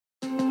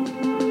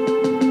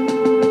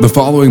The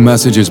following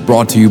message is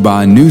brought to you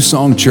by New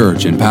Song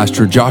Church and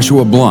Pastor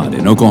Joshua Blunt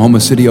in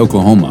Oklahoma City,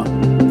 Oklahoma.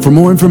 For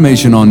more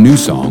information on New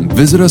Song,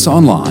 visit us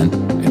online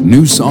at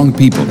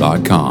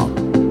newsongpeople.com.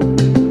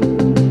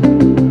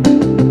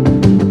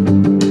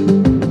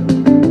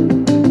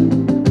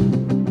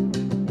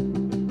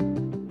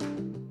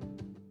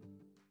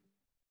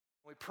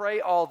 We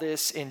pray all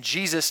this in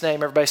Jesus'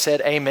 name. Everybody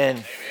said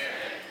amen.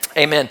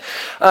 Amen.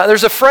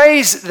 There's a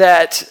phrase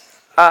that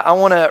I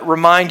want to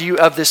remind you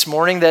of this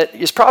morning that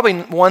is probably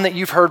one that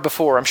you've heard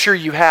before. I'm sure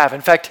you have.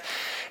 In fact,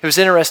 it was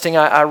interesting.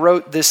 I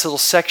wrote this little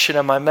section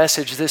of my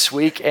message this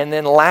week, and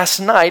then last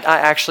night I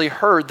actually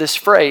heard this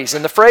phrase.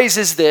 And the phrase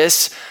is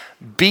this: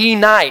 be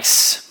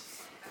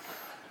nice.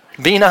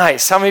 Be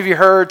nice. How many of you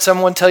heard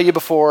someone tell you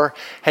before,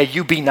 hey,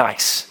 you be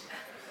nice?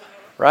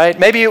 Right?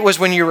 Maybe it was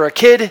when you were a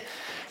kid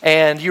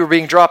and you were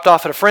being dropped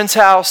off at a friend's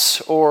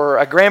house or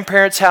a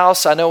grandparent's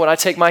house. I know when I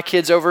take my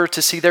kids over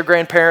to see their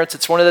grandparents,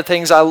 it's one of the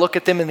things I look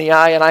at them in the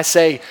eye and I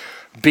say,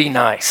 be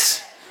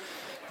nice.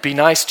 Be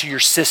nice to your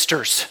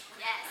sisters.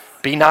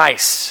 Be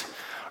nice.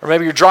 Or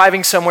maybe you're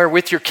driving somewhere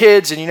with your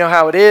kids and you know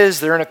how it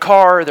is. They're in a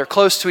car, they're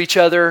close to each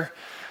other.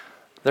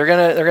 They're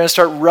gonna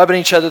start rubbing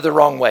each other the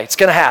wrong way. It's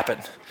gonna happen.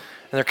 And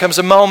there comes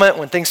a moment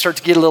when things start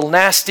to get a little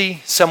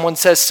nasty. Someone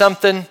says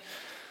something,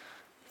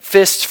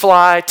 fists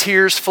fly,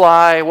 tears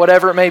fly,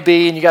 whatever it may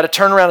be, and you got to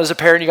turn around as a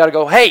parent, you got to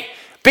go, hey,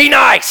 be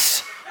nice.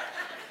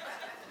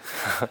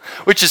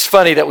 Which is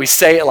funny that we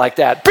say it like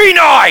that. Be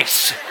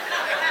nice.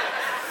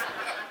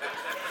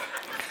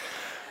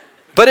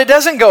 But it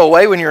doesn't go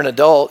away when you're an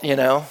adult, you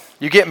know.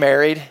 You get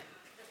married,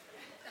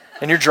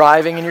 and you're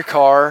driving in your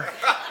car,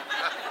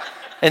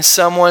 and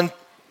someone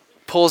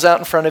pulls out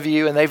in front of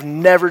you, and they've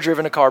never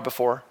driven a car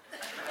before.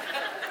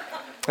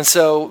 And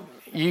so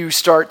you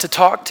start to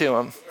talk to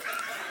them.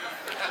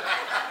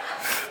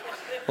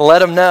 Let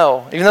them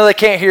know, even though they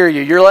can't hear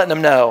you. You're letting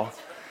them know.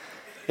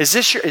 Is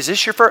this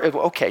your first?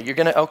 Okay, you're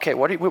gonna. Okay,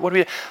 what do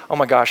we? Oh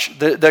my gosh,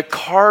 the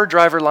car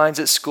driver lines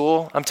at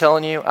school. I'm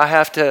telling you, I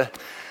have to.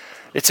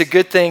 It's a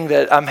good thing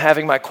that I'm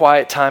having my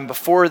quiet time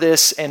before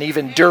this and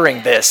even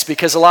during this,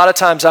 because a lot of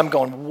times I'm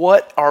going,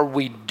 what are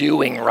we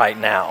doing right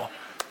now?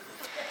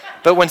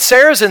 But when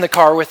Sarah's in the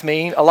car with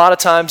me, a lot of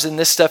times, and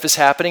this stuff is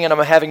happening, and I'm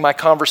having my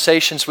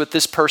conversations with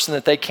this person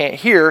that they can't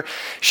hear,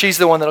 she's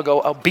the one that'll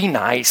go, oh, be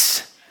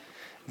nice.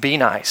 Be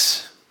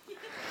nice.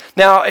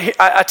 Now,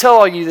 I tell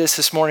all you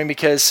this morning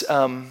because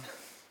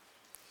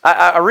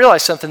I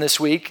realized something this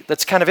week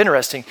that's kind of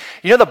interesting.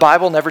 You know, the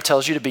Bible never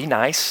tells you to be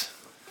nice.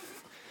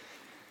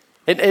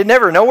 It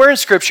never, nowhere in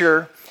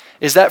Scripture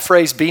is that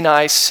phrase be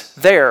nice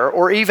there,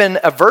 or even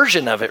a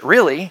version of it,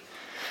 really.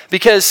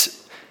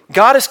 Because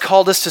God has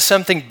called us to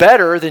something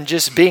better than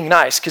just being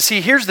nice. Because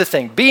see, here's the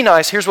thing. Be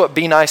nice, here's what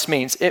be nice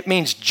means. It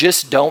means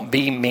just don't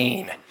be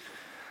mean.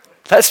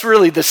 That's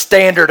really the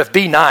standard of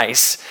be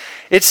nice.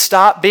 It's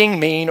stop being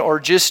mean or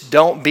just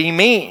don't be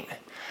mean.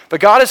 But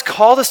God has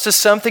called us to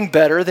something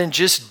better than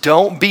just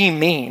don't be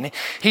mean.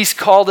 He's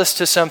called us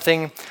to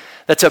something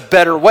that's a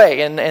better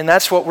way. And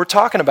that's what we're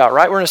talking about,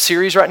 right? We're in a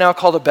series right now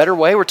called A Better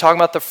Way. We're talking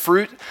about the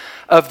fruit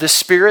of the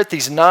Spirit,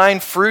 these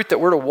 9 fruit that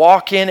we're to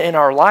walk in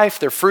our life.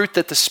 They're fruit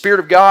that the Spirit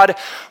of God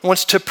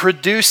wants to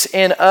produce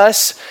in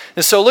us.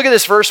 And so look at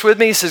this verse with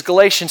me. It says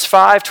Galatians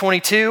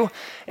 5:22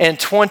 and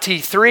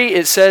 23.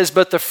 It says,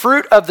 but the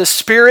fruit of the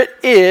Spirit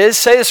is,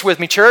 say this with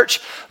me,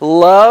 church,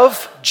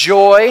 love,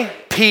 joy,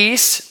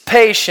 peace,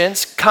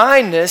 patience,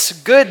 kindness,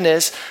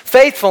 goodness,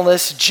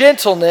 faithfulness,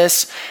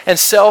 gentleness, and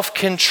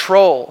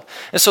self-control.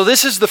 And so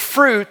this is the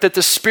fruit that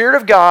the Spirit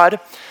of God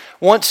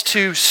wants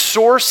to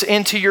source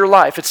into your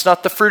life. It's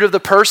not the fruit of the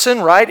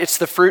person, right? It's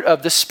the fruit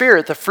of the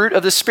Spirit, the fruit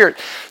of the Spirit.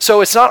 So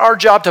it's not our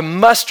job to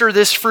muster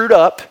this fruit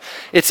up.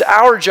 It's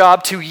our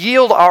job to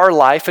yield our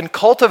life and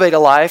cultivate a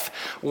life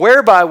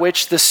whereby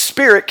which the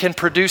Spirit can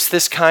produce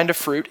this kind of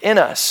fruit in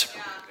us.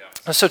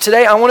 Yeah. So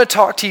today I want to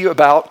talk to you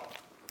about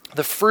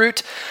the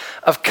fruit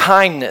of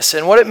kindness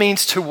and what it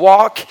means to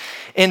walk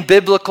in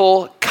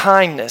biblical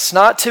kindness.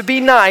 Not to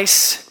be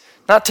nice,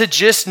 not to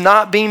just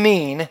not be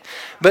mean,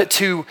 but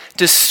to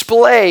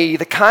display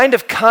the kind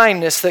of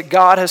kindness that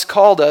God has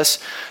called us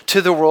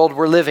to the world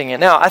we're living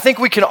in. Now, I think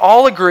we can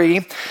all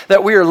agree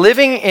that we are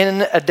living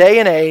in a day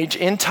and age,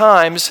 in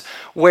times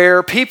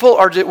where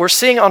we're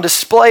seeing on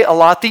display a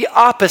lot the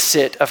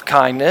opposite of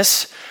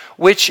kindness,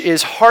 which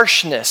is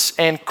harshness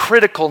and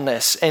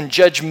criticalness and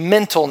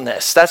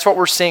judgmentalness. That's what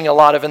we're seeing a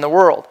lot of in the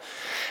world.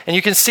 And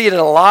you can see it in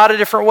a lot of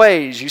different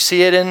ways. You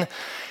see it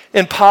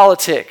in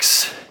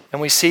politics,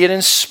 and we see it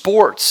in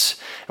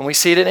sports, and we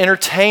see it in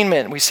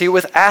entertainment. We see it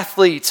with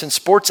athletes and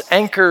sports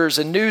anchors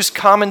and news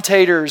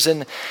commentators,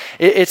 and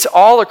it's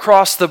all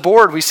across the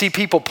board. We see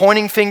people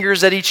pointing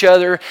fingers at each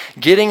other,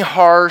 getting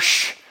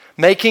harsh,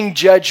 making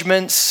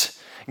judgments,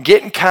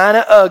 getting kind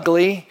of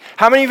ugly.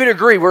 How many of you would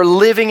agree we're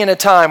living in a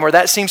time where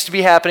that seems to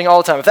be happening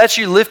all the time? If that's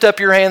you, lift up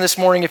your hand this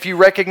morning if you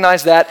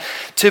recognize that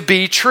to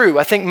be true.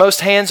 I think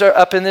most hands are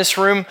up in this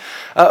room.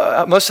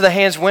 Most of the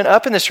hands went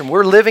up in this room.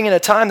 We're living in a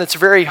time that's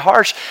very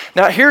harsh.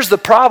 Now, here's the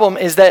problem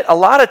is that a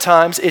lot of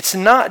times it's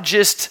not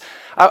just,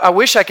 I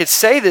wish I could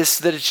say this,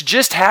 that it's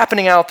just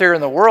happening out there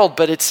in the world,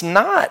 but it's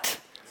not.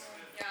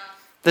 Yeah.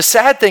 The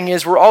sad thing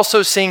is we're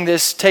also seeing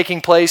this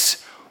taking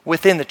place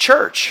within the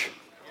church,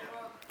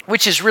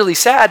 which is really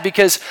sad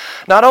because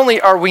not only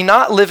are we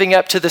not living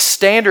up to the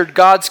standard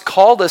God's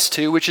called us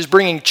to, which is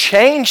bringing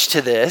change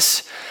to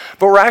this,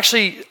 but we're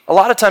actually a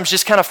lot of times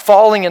just kind of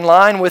falling in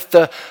line with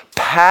the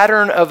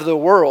pattern of the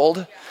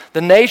world,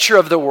 the nature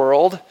of the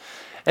world,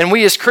 and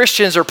we as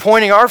Christians are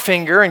pointing our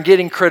finger and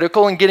getting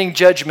critical and getting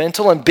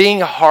judgmental and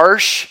being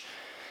harsh,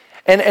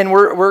 and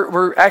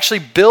we're actually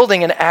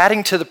building and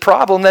adding to the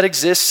problem that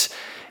exists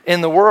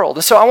in the world.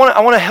 And so I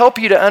want to help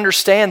you to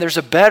understand there's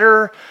a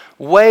better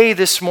way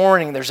this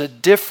morning. There's a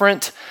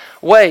different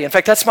way. In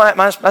fact, that's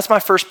my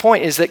first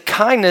point, is that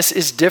kindness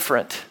is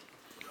different.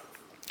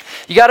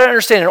 You got to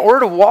understand, in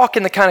order to walk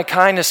in the kind of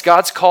kindness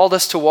God's called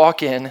us to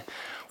walk in,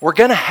 we're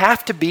going to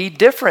have to be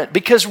different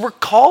because we're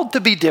called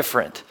to be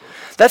different.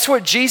 That's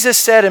what Jesus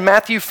said in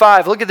Matthew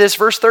 5. Look at this,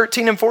 verse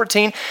 13 and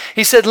 14.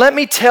 He said, let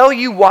me tell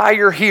you why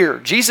you're here.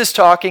 Jesus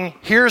talking,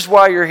 here's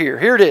why you're here.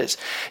 Here it is.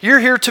 You're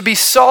here to be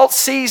salt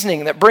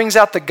seasoning that brings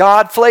out the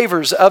God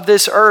flavors of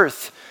this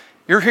earth.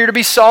 You're here to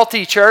be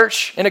salty,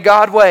 church, in a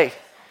God way,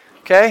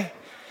 okay?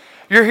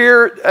 You're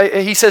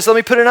here, he says, let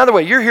me put it another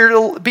way. You're here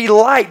to be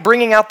light,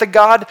 bringing out the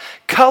God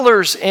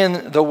colors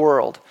in the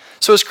world.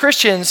 So as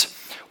Christians,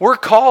 we're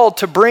called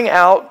to bring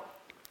out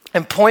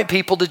and point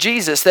people to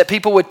Jesus, that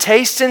people would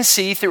taste and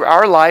see through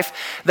our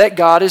life that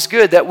God is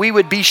good, that we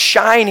would be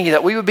shiny,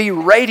 that we would be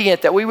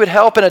radiant, that we would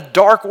help in a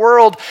dark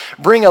world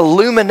bring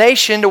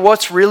illumination to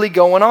what's really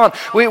going on.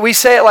 We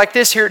say it like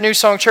this here at New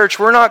Song Church.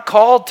 We're not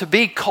called to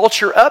be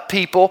culture up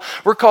people.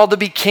 We're called to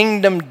be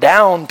kingdom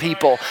down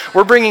people.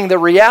 We're bringing the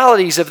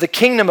realities of the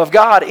kingdom of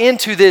God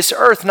into this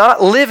earth,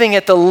 not living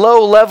at the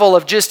low level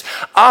of just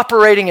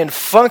operating and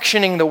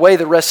functioning the way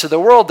the rest of the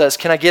world does.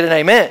 Can I get an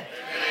amen?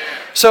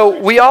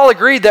 So we all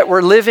agreed that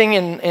we're living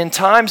in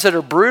times that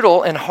are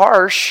brutal and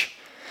harsh.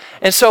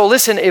 And so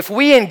listen, if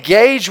we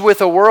engage with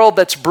a world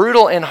that's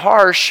brutal and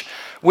harsh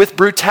with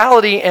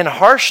brutality and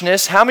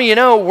harshness, how many of you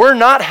know we're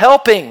not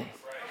helping?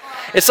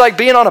 It's like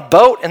being on a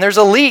boat and there's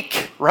a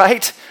leak,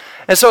 right?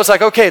 And so it's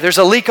like, okay, there's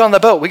a leak on the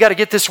boat. We got to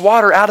get this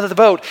water out of the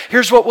boat.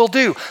 Here's what we'll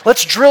do.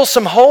 Let's drill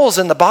some holes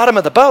in the bottom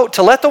of the boat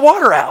to let the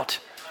water out.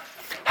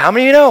 How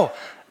many of you know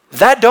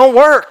that don't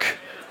work?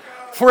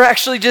 We're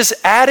actually just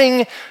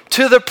adding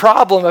to the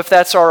problem if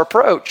that's our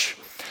approach.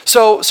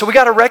 So we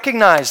got to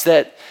recognize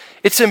that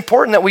it's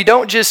important that we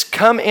don't just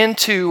come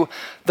into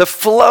the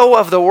flow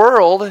of the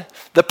world,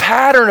 the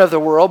pattern of the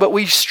world, but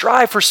we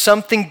strive for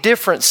something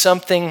different,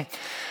 something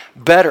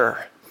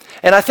better.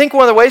 And I think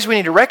one of the ways we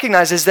need to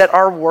recognize is that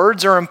our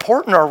words are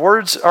important. Our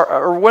words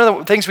are one of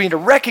the things we need to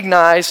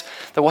recognize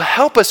that will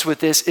help us with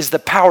this is the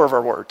power of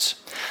our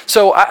words.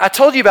 So I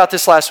told you about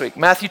this last week,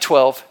 Matthew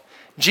 12.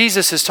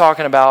 Jesus is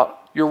talking about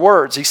your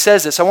words. He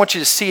says this. I want you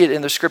to see it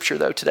in the scripture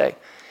though today.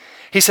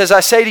 He says,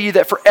 I say to you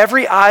that for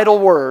every idle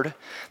word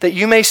that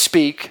you may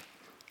speak,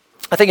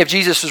 I think if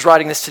Jesus was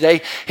writing this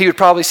today, he would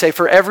probably say,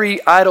 for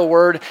every idle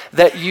word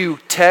that you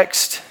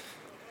text,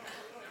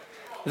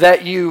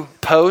 that you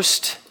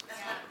post,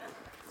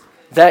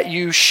 that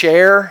you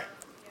share,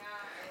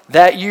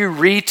 that you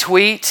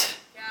retweet.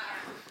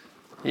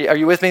 Are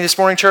you with me this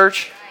morning,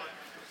 church?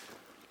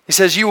 He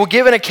says, you will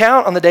give an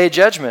account on the day of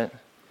judgment.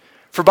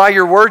 For by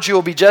your words you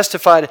will be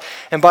justified,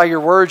 and by your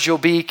words you'll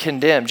be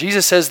condemned.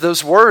 Jesus says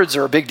those words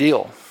are a big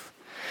deal.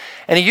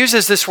 And he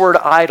uses this word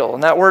idle.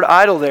 And that word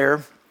idle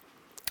there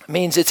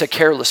means it's a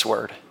careless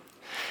word.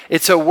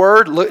 It's a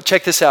word, look,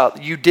 check this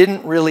out, you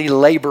didn't really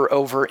labor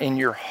over in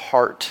your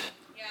heart.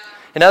 Yeah.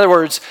 In other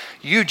words,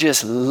 you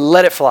just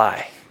let it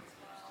fly.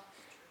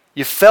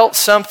 You felt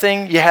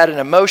something, you had an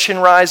emotion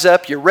rise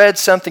up, you read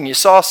something, you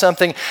saw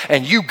something,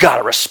 and you got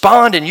to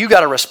respond, and you got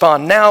to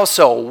respond now,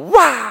 so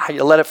wow,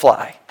 you let it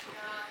fly.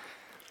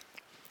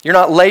 You're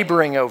not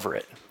laboring over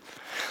it.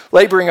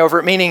 Laboring over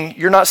it meaning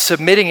you're not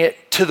submitting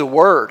it to the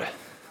word.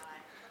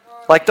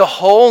 Like the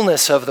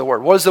wholeness of the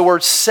word. What does the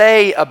word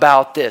say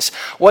about this?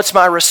 What's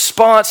my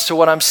response to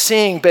what I'm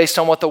seeing based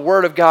on what the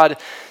word of God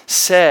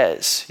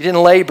says? You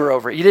didn't labor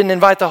over it. You didn't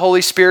invite the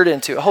Holy Spirit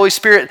into it. Holy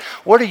Spirit,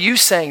 what are you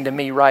saying to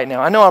me right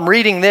now? I know I'm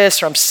reading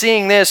this or I'm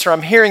seeing this or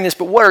I'm hearing this,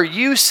 but what are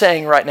you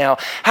saying right now?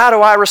 How do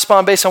I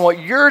respond based on what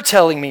you're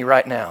telling me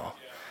right now?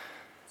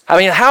 I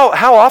mean,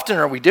 how often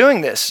are we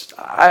doing this?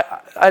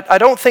 I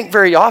don't think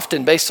very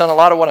often based on a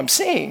lot of what I'm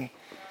seeing.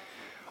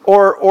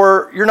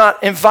 Or you're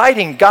not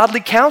inviting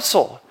godly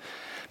counsel,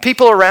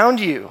 people around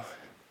you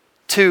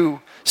to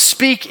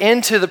speak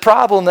into the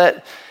problem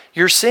that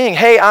you're seeing.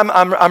 Hey,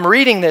 I'm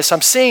reading this,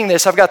 I'm seeing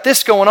this, I've got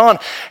this going on,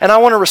 and I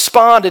want to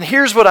respond, and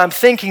here's what I'm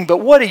thinking, but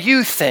what do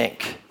you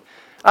think?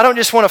 I don't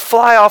just want to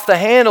fly off the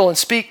handle and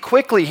speak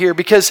quickly here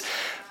because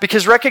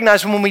Because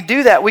recognize when we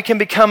do that, we can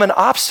become an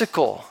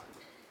obstacle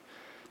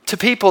to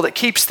people that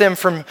keeps them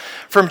from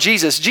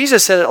Jesus.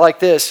 Jesus said it like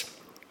this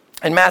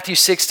in Matthew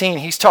 16.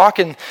 He's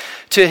talking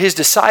to his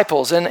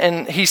disciples,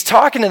 and he's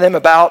talking to them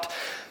about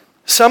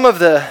some of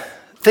the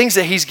things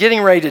that he's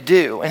getting ready to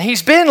do. And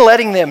he's been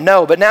letting them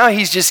know, but now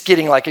he's just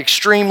getting like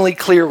extremely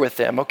clear with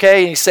them,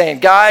 okay? And he's saying,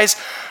 guys,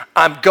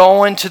 I'm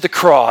going to the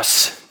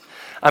cross.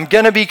 I'm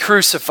going to be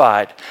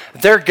crucified.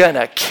 They're going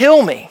to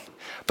kill me,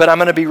 but I'm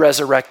going to be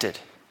resurrected.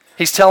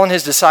 He's telling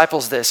his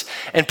disciples this.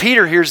 And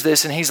Peter hears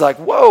this and he's like,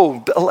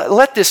 whoa,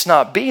 let this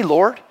not be,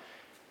 Lord.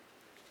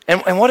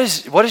 And what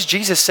does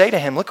Jesus say to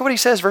him? Look at what he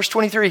says, verse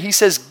 23. He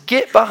says,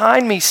 get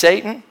behind me,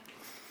 Satan.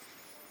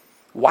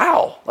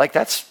 Wow, like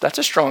that's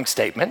a strong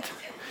statement.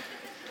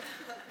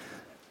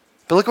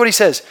 But look what he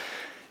says.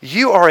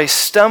 You are a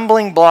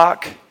stumbling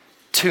block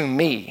to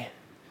me.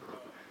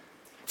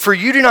 For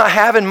you do not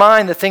have in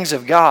mind the things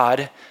of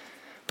God,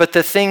 but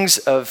the things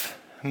of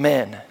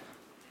men.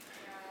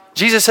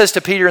 Jesus says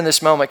to Peter in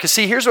this moment, because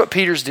see, here's what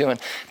Peter's doing.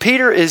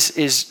 Peter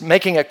is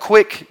making a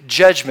quick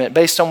judgment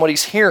based on what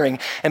he's hearing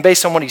and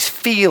based on what he's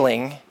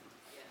feeling.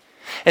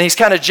 And he's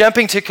kind of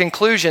jumping to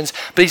conclusions,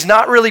 but he's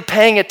not really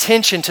paying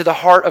attention to the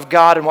heart of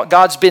God and what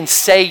God's been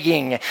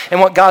saying and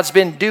what God's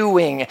been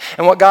doing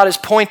and what God is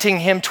pointing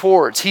him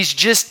towards. He's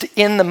just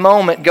in the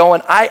moment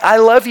going, I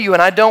love you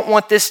and I don't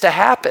want this to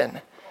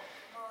happen.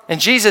 And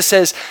Jesus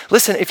says,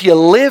 listen, if you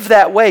live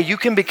that way, you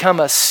can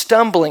become a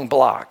stumbling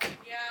block.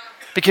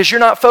 Because you're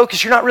not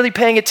focused. You're not really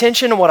paying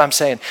attention to what I'm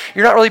saying.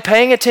 You're not really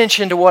paying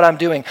attention to what I'm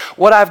doing.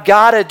 What I've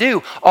got to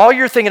do. All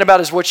you're thinking about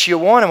is what you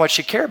want and what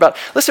you care about.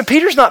 Listen,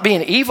 Peter's not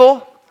being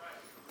evil.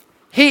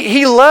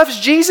 He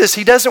loves Jesus.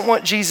 He doesn't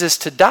want Jesus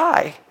to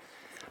die.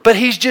 But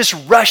he's just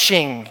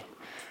rushing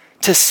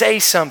to say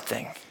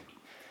something.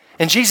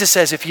 And Jesus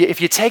says if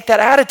you take that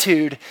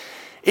attitude,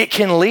 it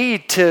can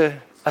lead to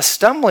a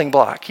stumbling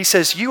block. He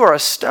says, you are a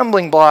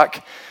stumbling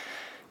block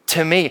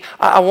to me.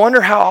 I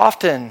wonder how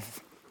often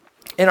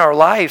in our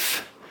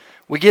life,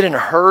 we get in a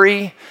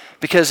hurry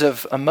because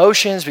of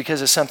emotions,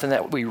 because of something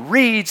that we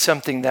read,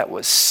 something that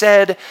was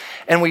said,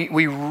 and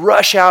we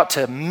rush out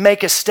to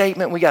make a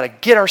statement. We got to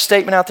get our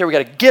statement out there. We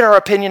got to get our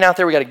opinion out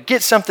there. We got to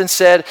get something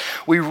said.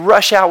 We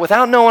rush out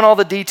without knowing all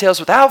the details,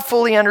 without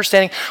fully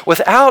understanding,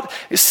 without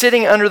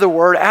sitting under the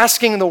Word,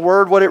 asking the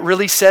Word what it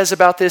really says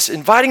about this,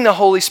 inviting the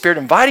Holy Spirit,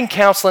 inviting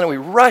counsel, and we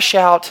rush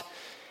out,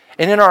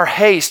 and in our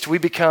haste, we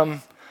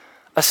become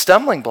a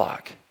stumbling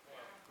block.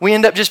 We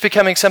end up just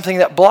becoming something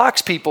that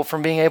blocks people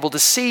from being able to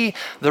see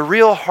the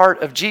real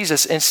heart of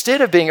Jesus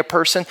instead of being a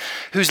person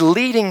who's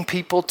leading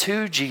people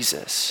to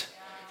Jesus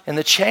and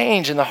the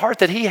change and the heart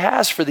that he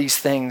has for these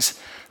things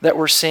that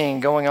we're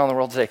seeing going on in the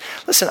world today.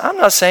 Listen, I'm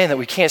not saying that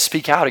we can't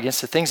speak out against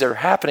the things that are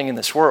happening in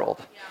this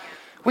world.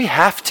 We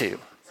have to.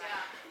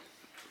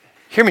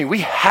 Hear me, we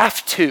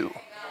have to.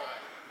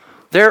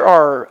 There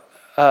are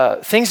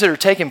things that are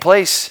taking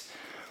place,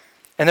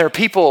 and there are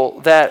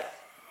people that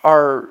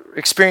are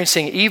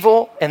experiencing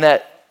evil and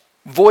that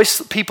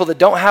voice, people that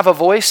don't have a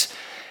voice.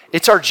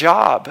 It's our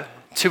job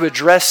to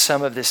address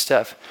some of this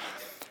stuff.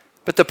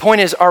 But the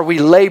point is, are we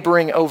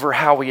laboring over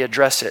how we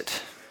address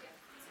it?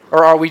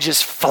 Or are we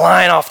just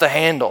flying off the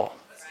handle,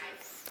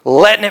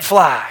 letting it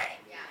fly?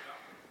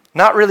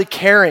 Not really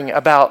caring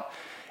about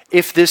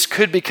if this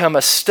could become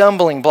a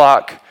stumbling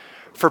block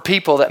for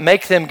people that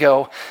make them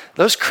go,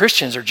 those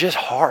Christians are just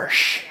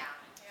harsh.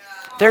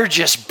 They're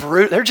just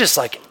brute. They're just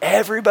like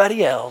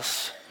everybody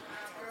else.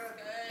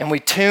 And we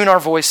tune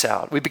our voice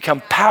out. We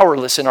become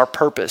powerless in our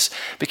purpose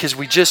because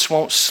we just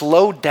won't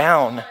slow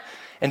down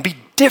and be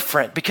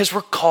different because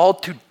we're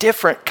called to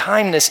different.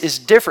 Kindness is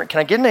different. Can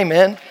I get an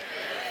amen?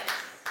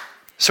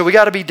 So we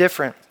got to be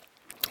different.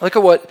 Look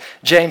at what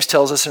James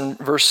tells us in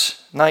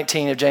verse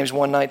 19 of James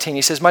 1:19.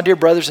 He says, my dear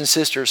brothers and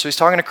sisters, so he's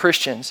talking to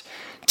Christians,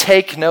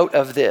 take note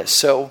of this.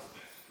 So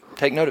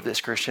take note of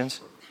this,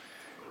 Christians.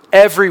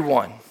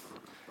 Everyone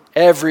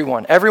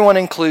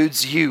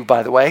includes you,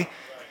 by the way.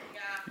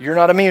 You're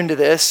not immune to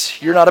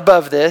this. You're not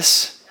above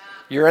this.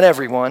 You're an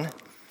everyone.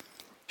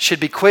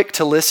 Should be quick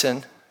to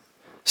listen,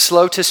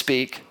 slow to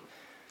speak,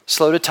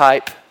 slow to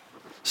type,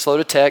 slow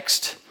to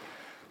text,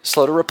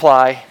 slow to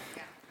reply,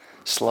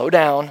 slow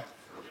down,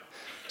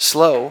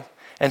 slow,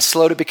 and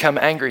slow to become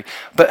angry.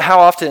 But how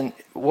often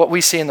what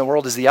we see in the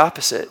world is the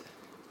opposite.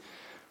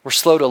 We're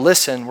slow to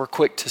listen, we're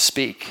quick to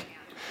speak.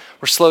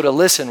 We're slow to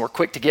listen, we're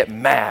quick to get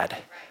mad.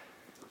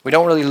 We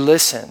don't really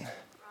listen.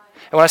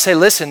 And when I say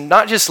listen,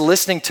 not just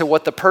listening to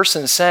what the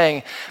person's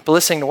saying, but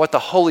listening to what the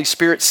Holy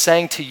Spirit's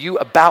saying to you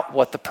about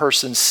what the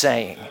person's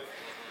saying.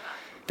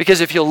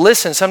 Because if you'll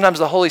listen, sometimes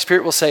the Holy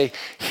Spirit will say,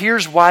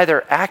 here's why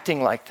they're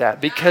acting like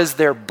that. Because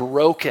they're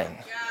broken.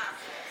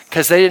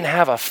 Because they didn't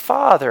have a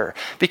father.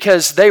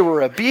 Because they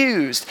were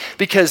abused.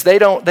 Because they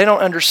don't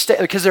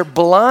understand. Because they're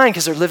blind.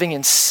 Because they're living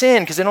in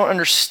sin. Because they don't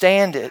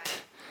understand it.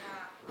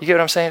 You get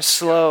what I'm saying?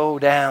 Slow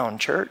down,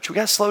 church. We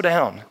got to slow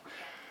down.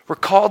 We're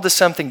called to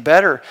something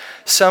better,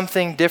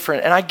 something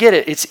different. And I get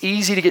it. It's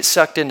easy to get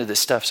sucked into this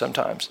stuff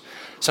sometimes.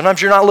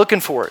 Sometimes you're not looking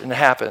for it and it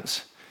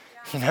happens.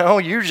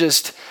 You're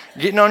just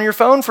getting on your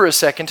phone for a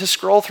second to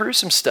scroll through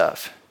some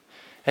stuff.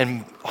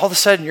 And all of a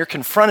sudden you're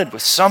confronted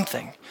with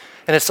something.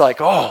 And it's like,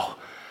 oh,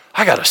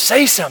 I got to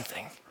say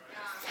something.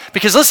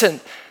 Because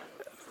listen,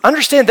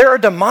 understand there are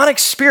demonic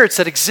spirits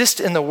that exist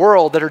in the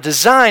world that are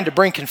designed to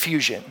bring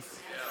confusion.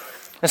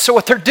 And so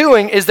what they're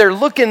doing is they're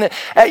looking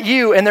at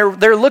you and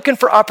they're looking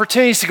for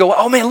opportunities to go,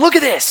 oh man, look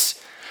at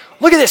this.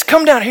 Look at this.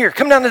 Come down here.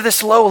 Come down to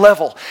this low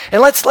level.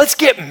 And let's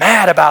get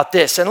mad about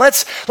this. And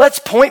let's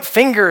point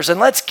fingers and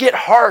let's get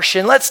harsh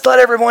and let's let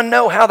everyone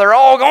know how they're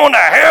all going to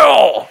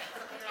hell.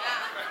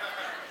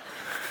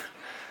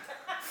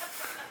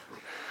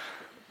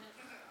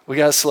 We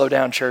got to slow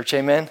down, church.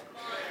 Amen.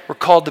 We're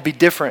called to be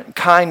different.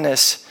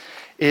 Kindness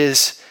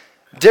is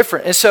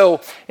different. And so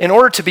in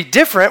order to be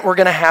different, we're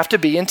going to have to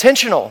be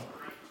intentional.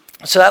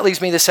 So that leads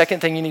me to the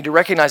second thing you need to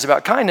recognize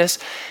about kindness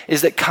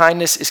is that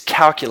kindness is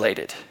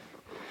calculated.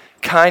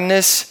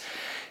 Kindness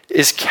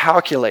is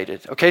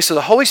calculated. Okay, so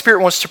the Holy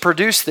Spirit wants to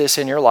produce this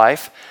in your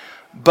life,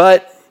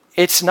 but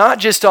it's not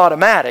just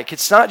automatic.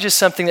 It's not just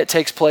something that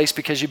takes place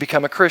because you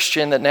become a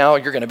Christian that now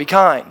you're going to be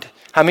kind.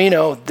 How many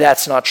know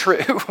that's not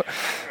true?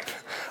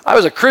 I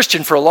was a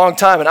Christian for a long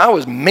time and I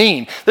was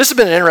mean. This has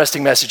been an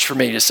interesting message for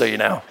me, just so you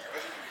know.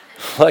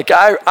 Like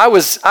I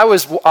was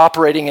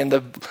operating in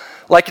the,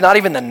 like not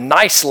even the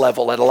nice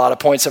level at a lot of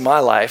points in my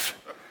life.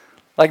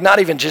 Like not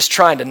even just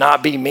trying to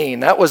not be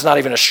mean. That was not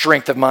even a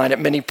strength of mine at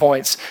many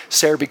points.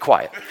 Sarah, be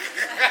quiet.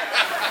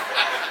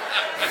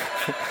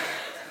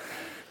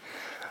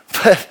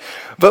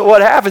 But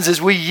what happens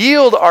is we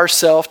yield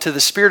ourselves to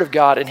the Spirit of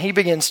God and He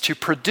begins to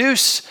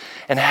produce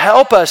and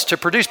help us to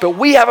produce. But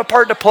we have a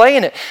part to play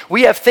in it.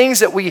 We have things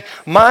that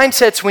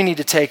mindsets we need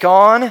to take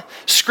on,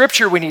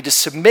 scripture we need to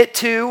submit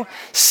to,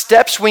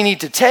 steps we need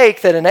to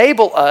take that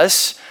enable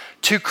us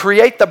to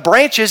create the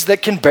branches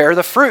that can bear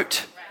the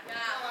fruit.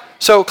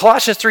 So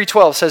Colossians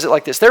 3:12 says it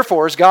like this.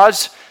 Therefore, as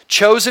God's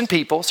chosen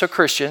people, so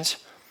Christians,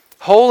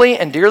 holy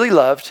and dearly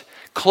loved,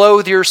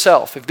 clothe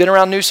yourself. If you've been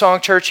around New Song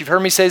Church, you've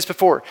heard me say this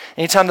before.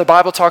 Anytime the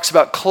Bible talks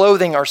about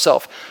clothing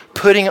ourselves,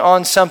 putting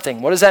on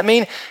something, what does that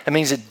mean? It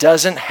means it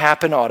doesn't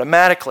happen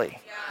automatically.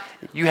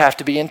 You have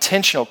to be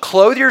intentional.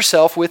 Clothe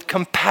yourself with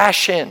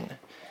compassion.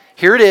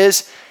 Here it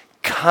is,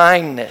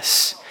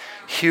 kindness,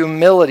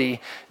 humility,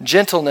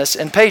 gentleness,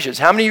 and patience.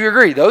 How many of you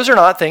agree? Those are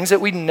not things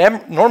that we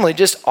normally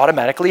just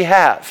automatically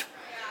have.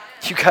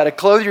 You got to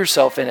clothe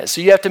yourself in it.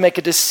 So you have to make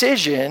a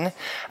decision,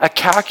 a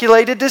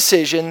calculated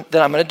decision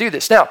that I'm going to do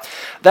this. Now,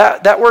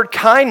 that word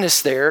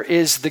kindness there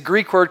is the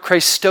Greek word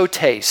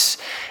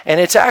Christotes. And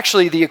it's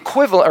actually the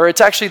equivalent, or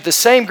it's actually the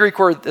same Greek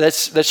word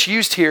that's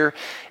used here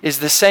is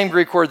the same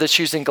Greek word that's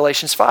used in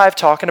Galatians 5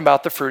 talking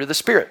about the fruit of the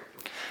Spirit.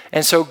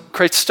 And so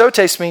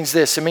Christotes means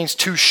this. It means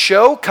to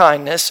show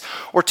kindness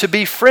or to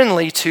be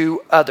friendly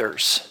to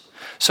others.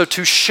 So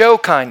to show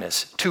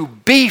kindness, to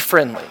be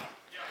friendly.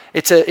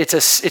 It's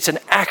an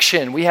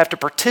action we have to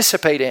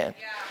participate in.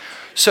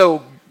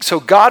 So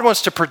God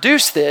wants to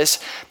produce this,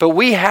 but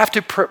we have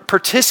to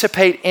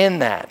participate in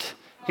that.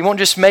 He won't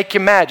just make you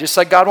mad, just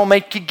like God won't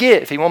make you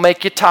give. He won't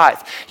make you tithe.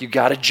 You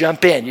got to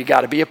jump in. You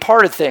got to be a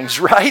part of things,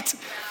 right?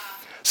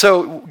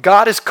 So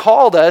God has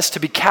called us to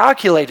be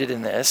calculated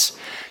in this,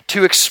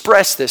 to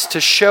express this,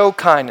 to show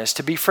kindness,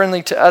 to be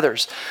friendly to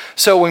others.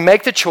 So we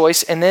make the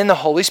choice, and then the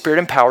Holy Spirit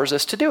empowers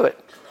us to do it,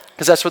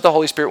 because that's what the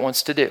Holy Spirit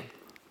wants to do.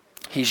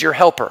 He's your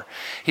helper.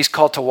 He's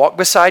called to walk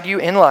beside you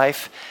in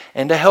life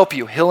and to help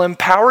you. He'll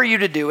empower you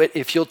to do it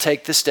if you'll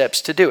take the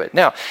steps to do it.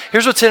 Now,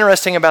 here's what's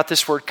interesting about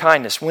this word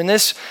kindness. When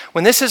this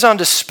is on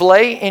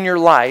display in your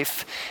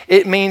life,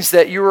 it means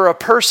that you are a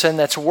person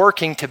that's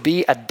working to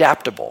be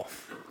adaptable.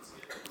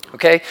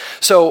 Okay?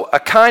 So a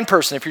kind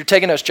person, if you're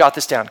taking notes, jot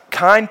this down.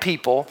 Kind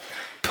people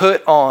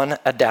put on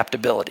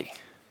adaptability.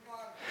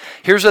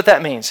 Here's what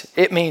that means.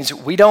 It means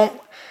we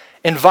don't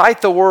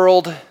invite the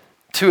world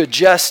to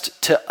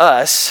adjust to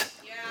us.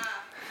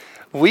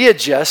 We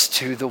adjust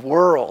to the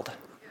world.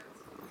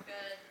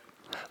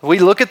 We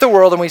look at the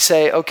world and we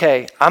say,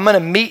 okay, I'm going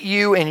to meet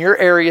you in your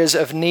areas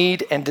of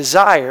need and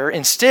desire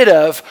instead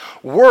of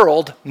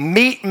world,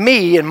 meet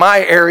me in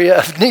my area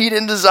of need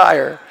and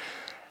desire.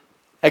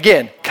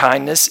 Again,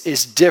 kindness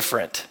is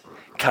different.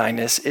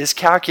 Kindness is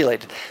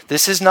calculated.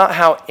 This is not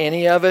how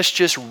any of us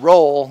just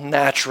roll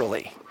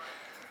naturally.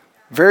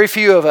 Very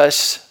few of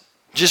us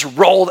just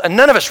roll, and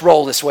none of us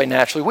roll this way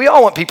naturally. We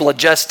all want people to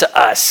adjust to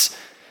us.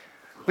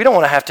 We don't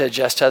want to have to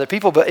adjust to other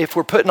people, but if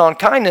we're putting on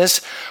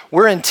kindness,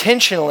 we're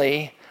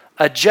intentionally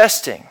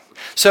adjusting.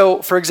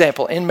 So, for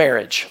example, in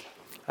marriage,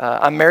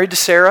 I'm married to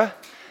Sarah,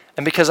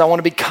 and because I want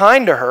to be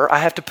kind to her, I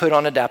have to put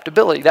on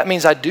adaptability. That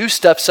means I do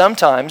stuff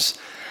sometimes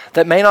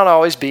that may not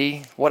always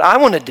be what I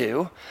want to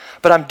do,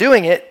 but I'm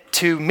doing it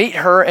to meet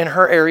her in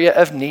her area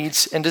of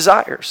needs and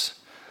desires.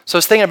 So I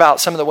was thinking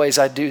about some of the ways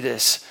I do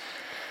this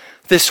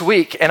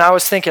week, and I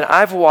was thinking,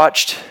 I've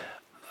watched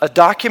a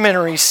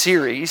documentary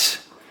series,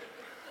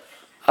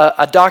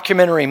 a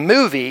documentary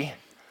movie,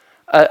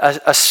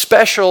 a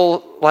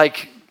special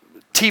like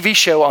TV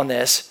show on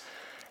this,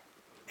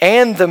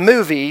 and the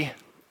movie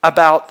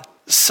about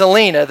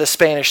Selena, the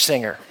Spanish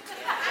singer.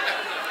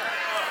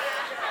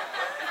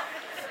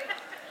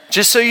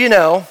 Just so you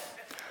know,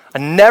 I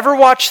never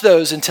watched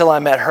those until I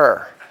met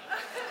her.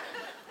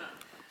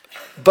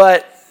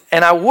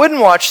 And I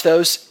wouldn't watch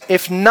those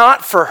if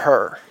not for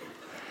her.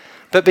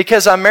 But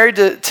because I'm married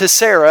to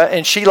Sarah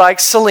and she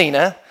likes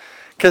Selena,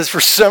 because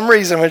for some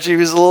reason when she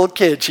was a little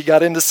kid, she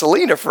got into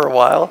Selena for a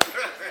while,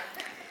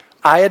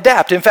 I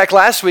adapt. In fact,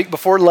 last week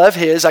before Love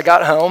His, I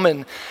got home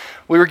and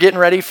we were getting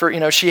ready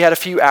for, she had a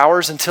few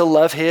hours until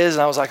Love His,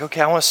 and I was like,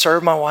 okay, I want to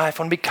serve my wife,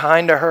 I want to be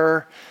kind to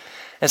her.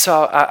 And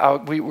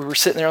so we were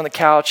sitting there on the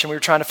couch and we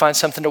were trying to find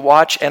something to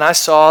watch, and I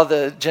saw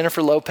the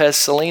Jennifer Lopez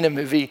Selena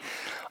movie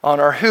on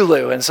our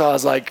Hulu, and so I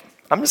was like,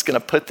 I'm just going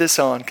to put this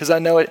on because I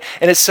know it.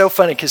 And it's so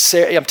funny because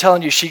I'm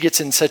telling you, she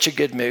gets in such a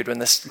good mood when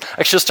this,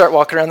 like she'll start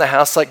walking around the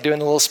house like doing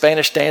a little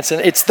Spanish dance,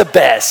 and it's the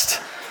best.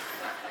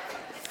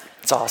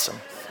 It's awesome.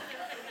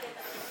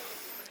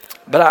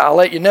 But I'll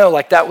let you know,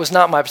 like that was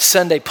not my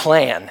Sunday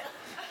plan.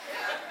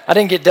 I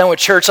didn't get done with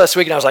church last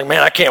week and I was like,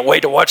 man, I can't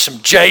wait to watch some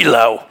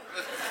J-Lo.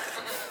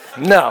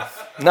 No,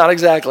 not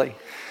exactly.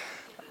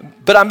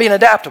 But I'm being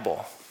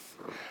adaptable.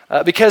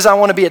 Because I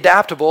want to be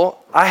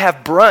adaptable, I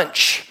have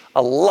brunch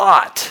a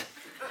lot.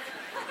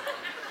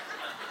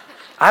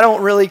 I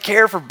don't really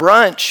care for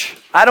brunch.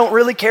 I don't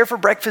really care for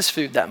breakfast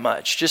food that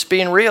much, just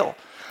being real.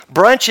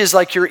 Brunch is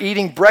like you're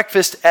eating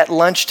breakfast at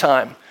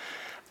lunchtime.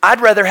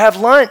 I'd rather have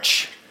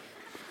lunch.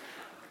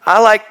 I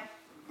like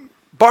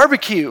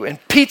barbecue and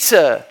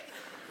pizza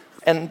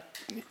and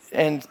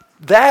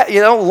that,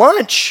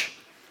 lunch.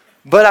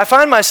 But I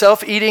find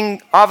myself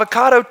eating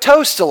avocado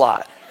toast a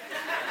lot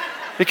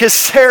because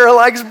Sarah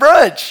likes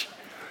brunch.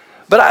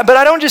 But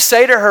I don't just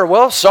say to her,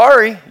 well,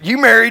 sorry, you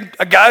married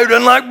a guy who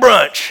doesn't like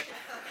brunch.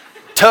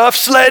 Tough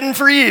sledding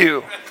for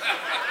you.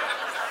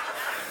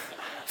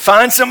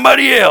 Find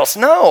somebody else.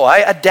 No, I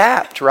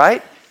adapt,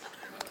 right?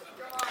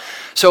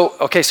 So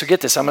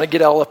get this. I'm going to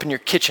get all up in your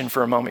kitchen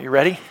for a moment. You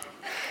ready?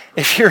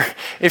 If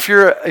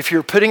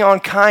you're putting on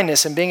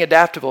kindness and being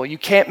adaptable, you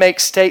can't make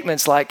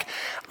statements like,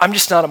 I'm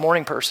just not a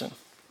morning person.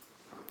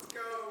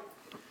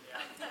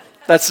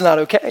 That's not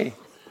okay.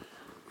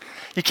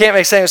 You can't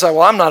make statements like,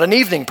 well, I'm not an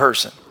evening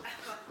person.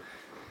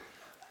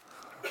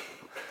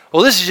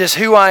 Well, this is just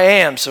who I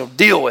am, so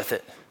deal with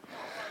it.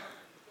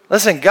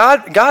 Listen,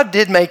 God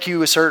did make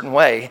you a certain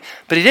way,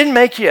 but he didn't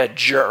make you a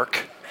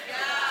jerk.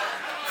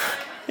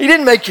 He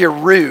didn't make you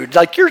rude.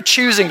 Like you're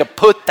choosing to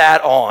put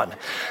that on.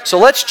 So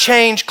let's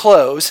change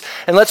clothes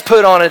and let's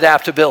put on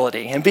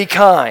adaptability and be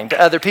kind to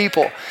other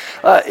people.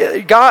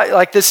 God,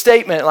 like this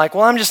statement, like,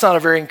 well, I'm just not a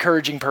very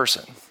encouraging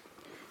person.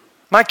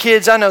 My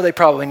kids, I know they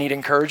probably need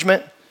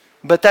encouragement,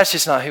 but that's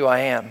just not who I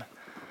am.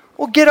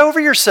 Well, get over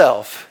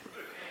yourself.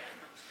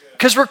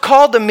 Because we're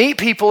called to meet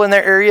people in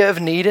their area of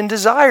need and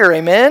desire,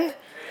 amen?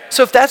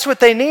 So if that's what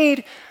they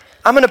need,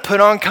 I'm going to put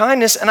on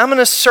kindness and I'm going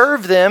to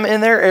serve them in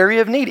their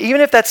area of need.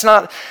 Even if that's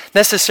not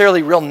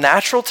necessarily real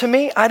natural to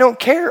me, I don't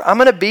care. I'm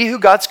going to be who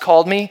God's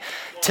called me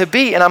to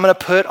be, and I'm going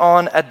to put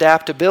on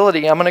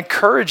adaptability. I'm going to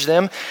encourage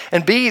them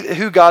and be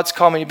who God's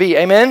called me to be.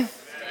 Amen? Amen.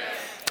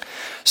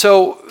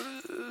 So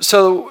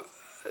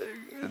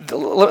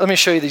let me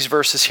show you these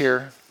verses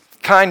here.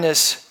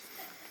 Kindness.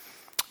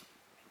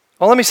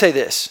 Well, let me say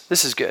this.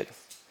 This is good.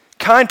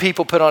 Kind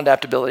people put on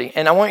adaptability,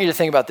 and I want you to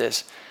think about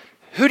this.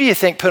 Who do you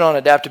think put on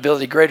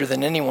adaptability greater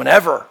than anyone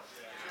ever?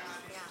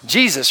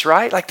 Jesus,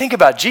 right? Like think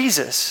about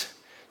Jesus.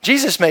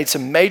 Jesus made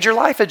some major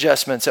life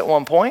adjustments at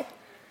one point.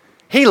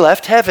 He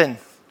left heaven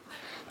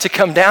to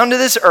come down to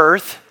this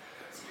earth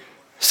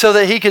so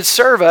that he could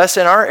serve us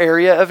in our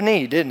area of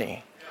need, didn't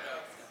he?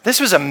 This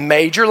was a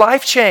major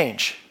life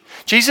change.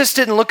 Jesus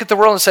didn't look at the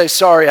world and say,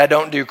 sorry, I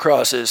don't do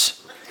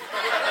crosses.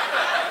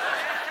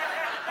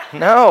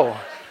 No.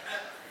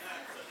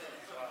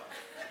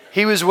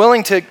 He was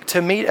willing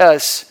to meet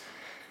us.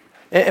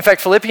 In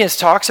fact, Philippians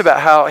talks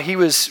about how he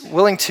was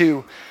willing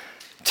to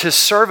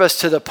serve us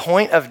to the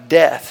point of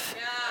death.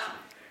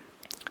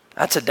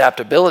 That's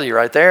adaptability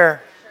right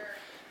there.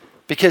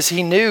 Because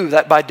he knew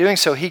that by doing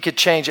so, he could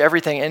change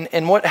everything.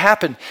 And what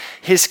happened?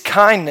 His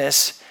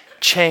kindness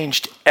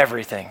changed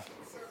everything.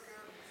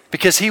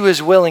 Because he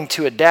was willing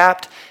to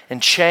adapt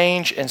and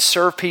change and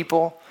serve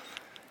people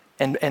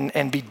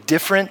and be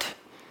different.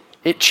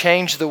 It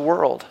changed the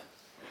world.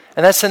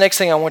 And that's the next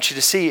thing I want you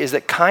to see is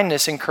that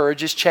kindness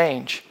encourages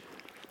change.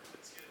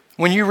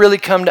 When you really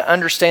come to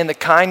understand the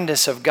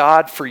kindness of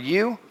God for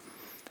you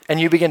and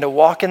you begin to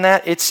walk in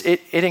that,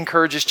 it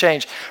encourages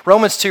change.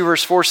 Romans 2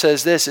 verse 4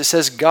 says this. It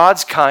says,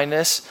 God's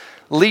kindness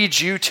leads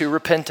you to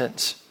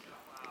repentance.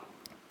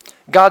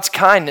 God's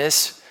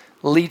kindness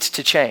leads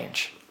to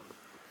change.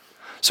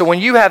 So when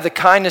you have the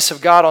kindness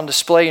of God on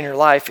display in your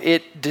life,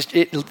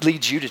 it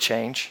leads you to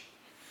change.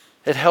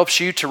 It helps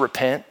you to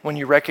repent when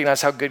you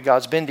recognize how good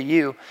God's been to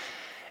you.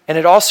 And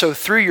it also,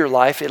 through your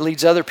life, it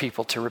leads other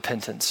people to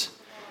repentance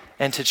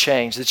and to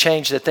change, the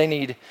change that they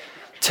need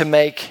to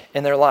make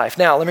in their life.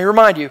 Now, let me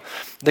remind you,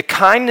 the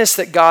kindness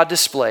that God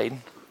displayed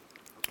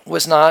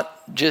was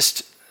not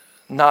just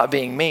not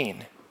being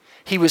mean.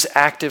 He was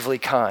actively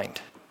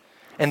kind.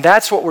 And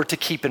that's what we're to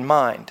keep in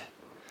mind.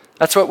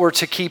 That's what we're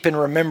to keep in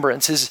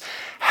remembrance, is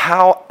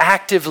how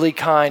actively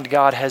kind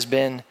God has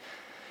been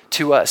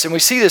to us. And we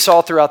see this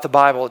all throughout the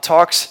Bible. It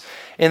talks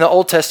in the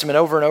Old Testament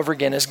over and over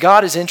again. As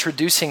God is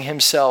introducing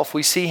himself,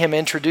 we see him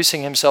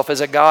introducing himself as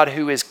a God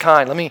who is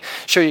kind. Let me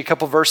show you a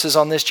couple verses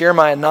on this.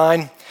 Jeremiah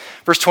 9,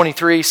 verse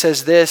 23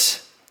 says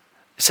this.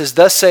 It says,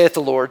 "Thus saith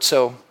the Lord,"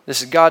 so this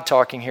is God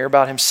talking here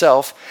about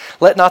himself,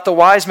 "Let not the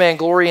wise man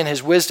glory in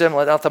his wisdom,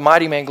 let not the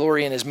mighty man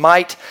glory in his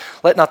might,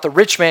 let not the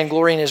rich man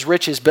glory in his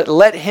riches, but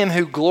let him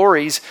who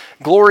glories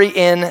glory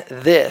in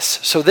this."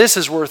 So this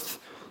is worth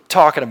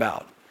talking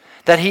about,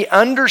 that he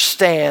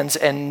understands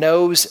and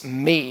knows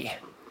me.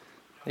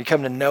 You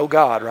come to know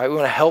God, right? We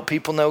want to help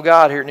people know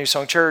God here at New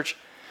Song Church.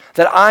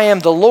 That I am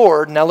the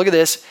Lord, now look at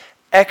this,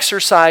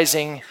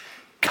 exercising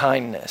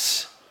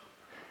kindness.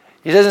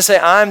 He doesn't say,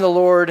 I'm the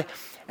Lord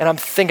and I'm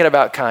thinking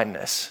about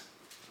kindness.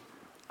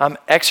 I'm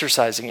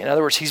exercising it. In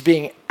other words, he's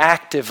being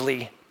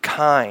actively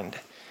kind.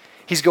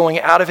 He's going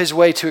out of his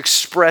way to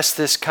express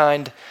this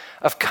kind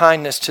of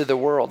kindness to the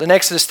world. In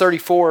Exodus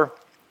 34,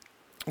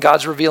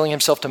 God's revealing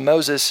himself to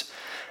Moses.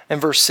 In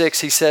verse 6,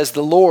 he says,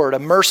 "The Lord, a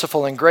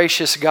merciful and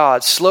gracious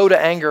God, slow to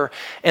anger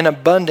and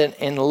abundant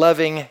in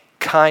loving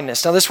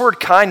kindness." Now, this word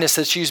kindness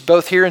that's used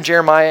both here in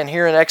Jeremiah and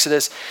here in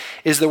Exodus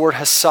is the word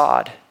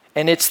hesed.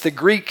 And it's the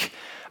Greek,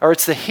 or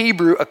it's the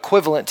Hebrew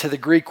equivalent to the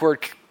Greek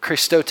word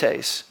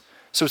Christotes.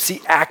 So it's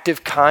the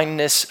active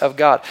kindness of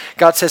God.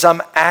 God says,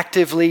 I'm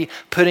actively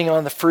putting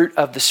on the fruit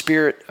of the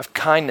spirit of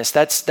kindness.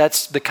 That's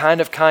the kind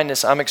of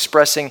kindness I'm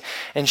expressing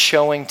and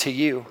showing to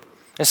you.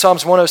 In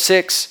Psalms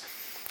 106,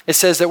 it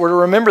says that we're to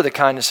remember the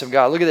kindness of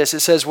God. Look at this.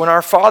 It says, when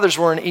our fathers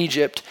were in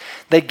Egypt,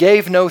 they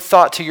gave no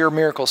thought to your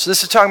miracles. So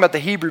this is talking about the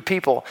Hebrew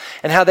people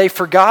and how they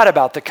forgot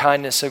about the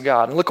kindness of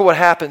God. And look at what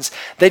happens.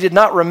 They did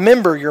not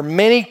remember your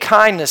many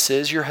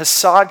kindnesses, your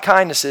hesed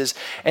kindnesses,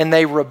 and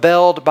they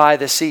rebelled by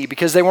the sea.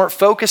 Because they weren't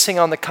focusing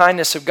on the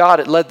kindness of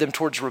God, it led them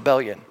towards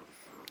rebellion.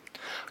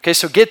 Okay,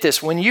 so get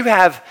this. When you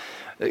have,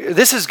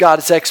 this is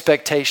God's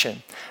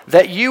expectation,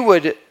 that you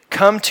would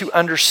come to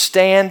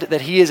understand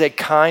that he is a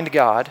kind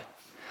God,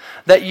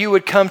 that you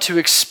would come to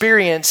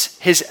experience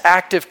his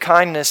active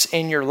kindness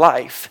in your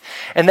life,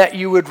 and that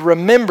you would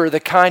remember the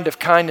kind of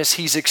kindness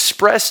he's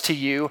expressed to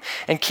you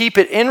and keep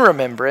it in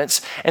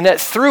remembrance, and that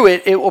through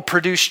it, it will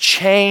produce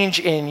change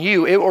in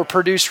you. It will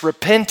produce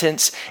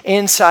repentance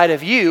inside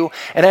of you.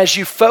 And as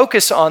you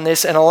focus on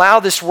this and allow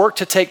this work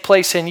to take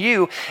place in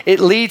you, it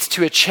leads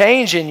to a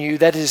change in you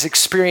that is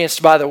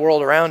experienced by the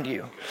world around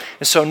you.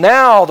 And so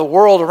now the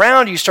world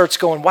around you starts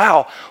going,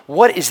 wow,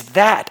 what is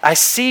that? I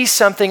see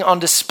something on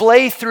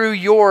display through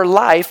your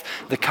life,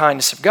 the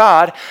kindness of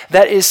God,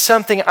 that is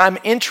something I'm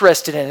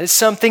interested in. It's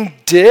something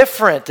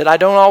different that I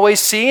don't always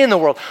see in the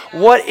world.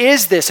 What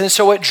is this? And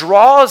so it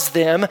draws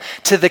them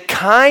to the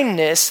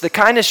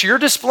kindness you're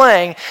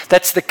displaying,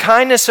 that's the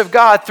kindness of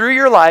God through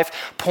your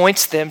life,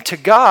 points them to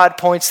God,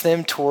 points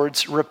them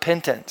towards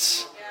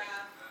repentance.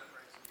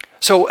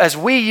 So as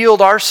we yield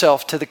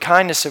ourselves to the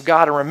kindness of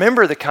God and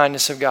remember the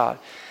kindness of God,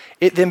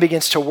 it then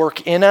begins to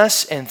work in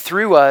us and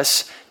through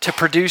us to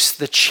produce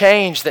the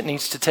change that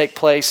needs to take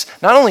place,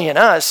 not only in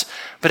us,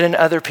 but in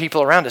other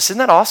people around us. Isn't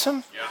that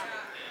awesome? Yeah.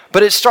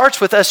 But it starts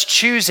with us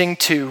choosing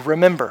to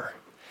remember.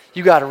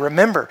 You got to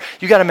remember.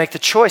 You got to make the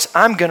choice.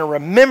 I'm going to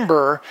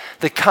remember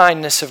the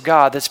kindness of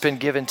God that's been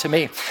given to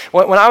me.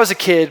 When I was a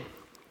kid,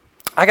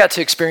 I got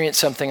to experience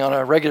something on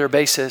a regular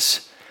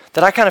basis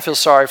that I kind of feel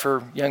sorry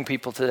for young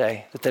people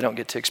today that they don't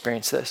get to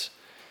experience this.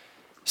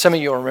 Some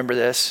of you will remember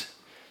this.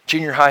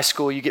 Junior high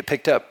school, you get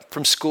picked up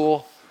from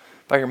school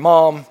by your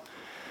mom.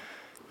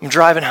 I'm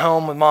driving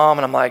home with mom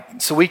and I'm like,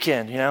 it's the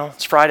weekend,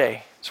 it's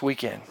Friday, it's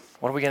weekend.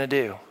 What are we going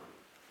to do?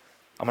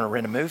 I'm going to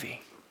rent a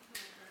movie.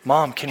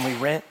 Mom, can we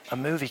rent a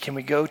movie? Can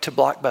we go to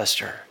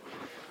Blockbuster?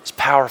 It's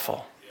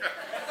powerful.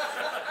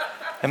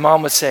 And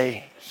mom would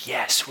say,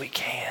 yes, we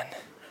can.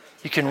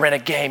 You can rent a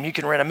game. You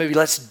can rent a movie.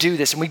 Let's do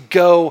this. And we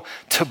go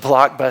to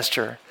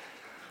Blockbuster.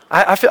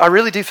 I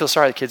really do feel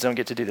sorry the kids don't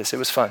get to do this. It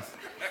was fun.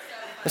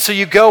 And so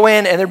you go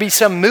in and there'd be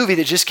some movie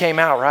that just came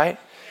out, right?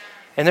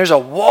 And there's a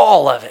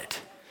wall of it.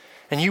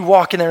 And you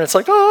walk in there and it's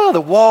like, oh,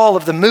 the wall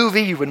of the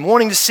movie you've been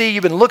wanting to see.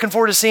 You've been looking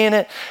forward to seeing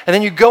it. And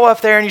then you go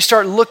up there and you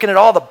start looking at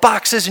all the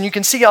boxes and you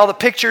can see all the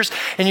pictures.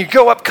 And you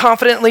go up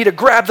confidently to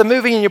grab the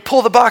movie and you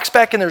pull the box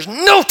back and there's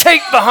no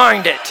tape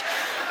behind it.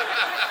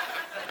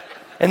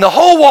 And the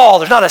whole wall,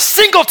 there's not a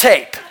single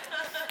tape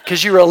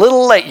because you were a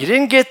little late. You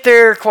didn't get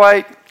there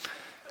quite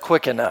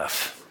quick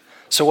enough.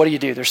 So what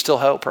do? There's still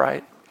hope,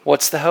 right?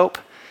 What's the hope?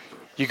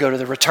 You go to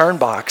the return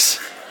box.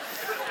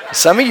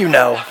 Some of you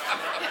know.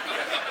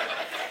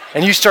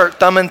 And you start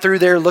thumbing through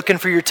there looking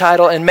for your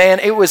title. And man,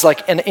 it was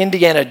like an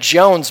Indiana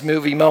Jones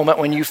movie moment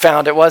when you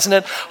found it, wasn't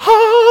it?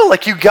 Oh,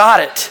 like you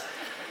got it.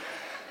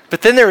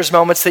 But then there was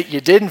moments that you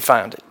didn't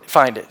find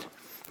it.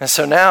 And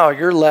so now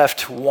you're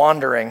left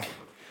wandering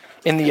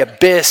in the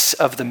abyss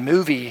of the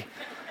movie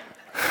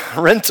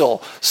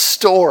rental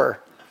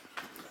store.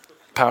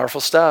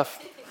 Powerful stuff.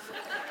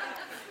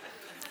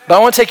 But I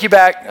want to take you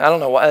back. I don't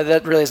know why.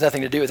 That really has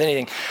nothing to do with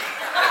anything.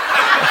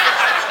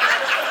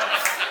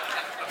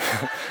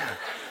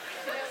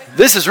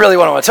 This is really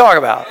what I want to talk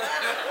about.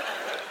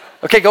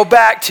 Okay, go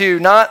back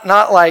to not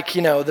like,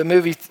 the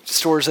movie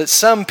stores that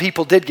some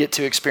people did get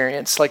to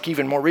experience, like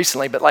even more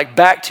recently, but like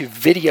back to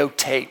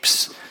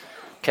videotapes.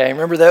 Okay,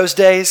 remember those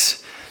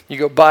days? You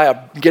go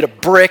get a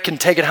brick and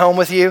take it home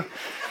with you.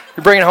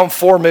 You're bringing home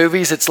 4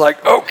 movies. It's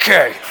like,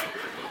 okay,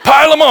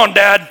 pile them on,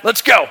 Dad.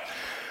 Let's go.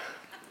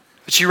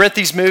 But you rent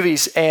these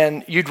movies,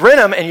 and you'd rent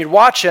them, and you'd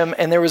watch them,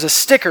 and there was a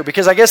sticker,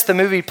 because I guess the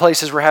movie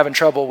places were having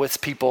trouble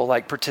with people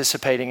like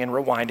participating and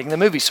rewinding the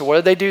movie. So what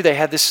did they do? They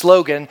had this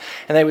slogan,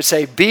 and they would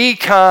say, be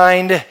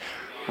kind,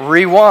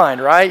 rewind,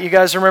 right? You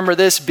guys remember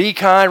this? Be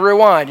kind,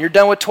 rewind. You're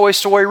done with Toy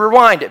Story,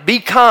 rewind it. Be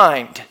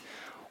kind.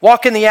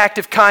 Walk in the act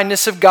of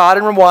kindness of God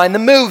and rewind the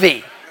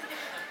movie.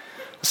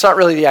 It's not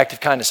really the act of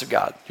kindness of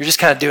God. You're just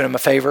kind of doing him a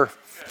favor.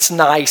 It's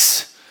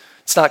nice.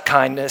 It's not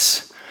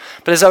kindness.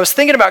 But as I was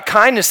thinking about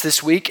kindness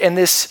this week and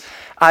this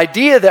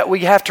idea that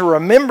we have to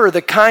remember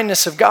the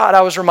kindness of God,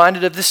 I was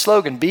reminded of this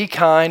slogan, be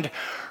kind,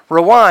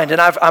 rewind. And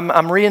I'm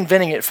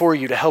reinventing it for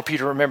you to help you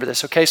to remember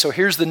this. Okay, so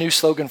here's the new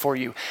slogan for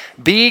you.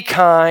 Be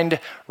kind,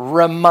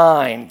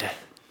 remind.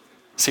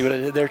 See what I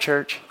did there,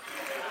 church?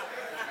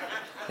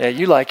 Yeah,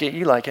 you like it.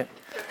 You like it.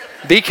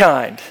 Be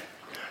kind,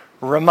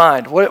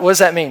 remind. What does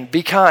that mean?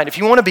 Be kind. If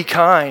you want to be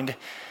kind,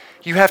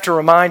 you have to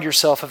remind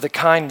yourself of the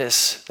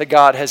kindness that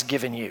God has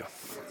given you.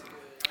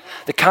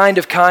 The kind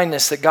of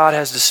kindness that God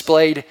has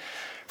displayed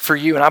for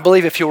you. And I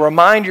believe if you'll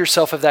remind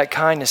yourself of that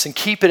kindness and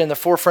keep it in the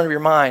forefront of your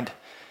mind,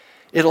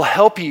 it'll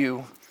help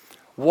you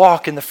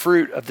walk in the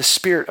fruit of the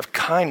spirit of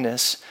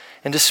kindness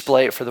and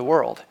display it for the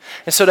world.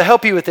 And so to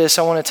help you with this,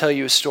 I want to tell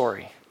you a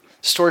story.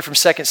 A story from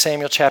 2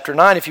 Samuel chapter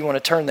 9, if you want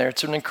to turn there.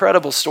 It's an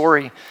incredible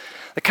story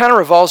that kind of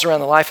revolves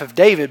around the life of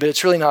David, but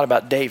it's really not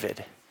about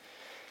David.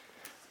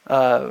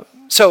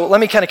 So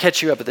let me kind of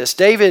catch you up with this.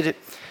 David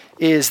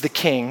is the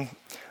king.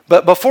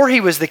 But before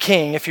he was the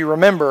king, if you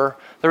remember,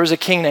 there was a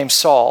king named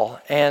Saul.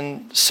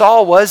 And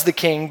Saul was the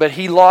king, but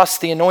he lost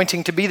the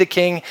anointing to be the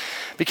king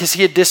because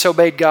he had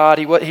disobeyed God.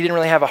 He didn't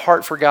really have a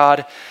heart for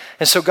God.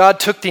 And so God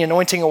took the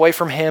anointing away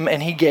from him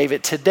and he gave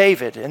it to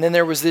David. And then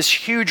there was this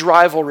huge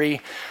rivalry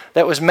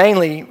that was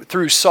mainly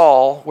through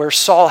Saul, where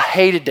Saul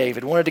hated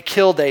David, wanted to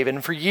kill David.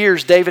 And for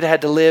years, David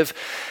had to live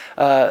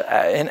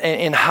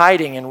in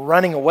hiding and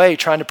running away,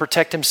 trying to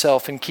protect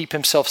himself and keep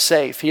himself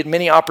safe. He had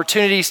many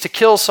opportunities to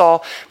kill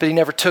Saul, but he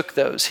never took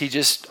those. He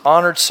just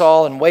honored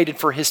Saul and waited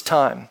for his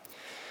time.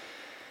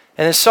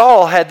 And then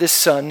Saul had this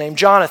son named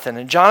Jonathan,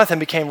 and Jonathan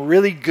became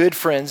really good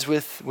friends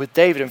with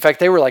David. In fact,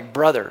 they were like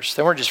brothers.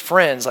 They weren't just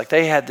friends, like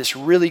they had this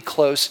really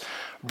close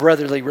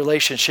brotherly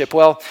relationship.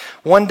 Well,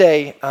 one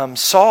day,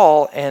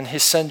 Saul and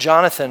his son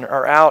Jonathan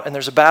are out, and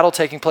there's a battle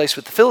taking place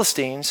with the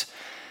Philistines.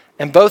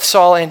 And both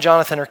Saul and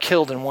Jonathan are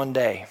killed in one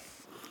day.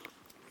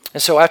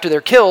 And so after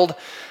they're killed,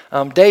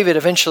 David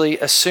eventually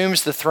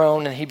assumes the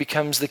throne and he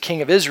becomes the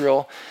king of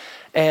Israel.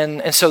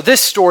 And so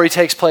this story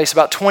takes place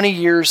about 20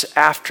 years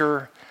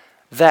after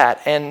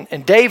that.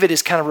 And David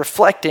is kind of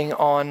reflecting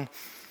on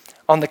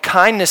the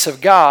kindness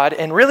of God.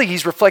 And really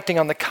he's reflecting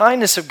on the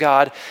kindness of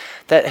God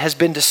that has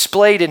been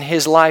displayed in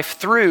his life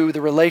through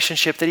the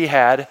relationship that he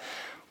had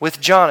with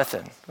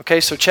Jonathan.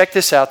 Okay, so check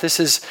this out. This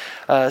is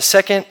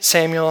 2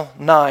 Samuel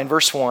 9,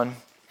 verse 1.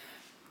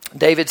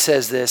 David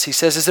says this. He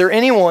says, is there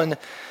anyone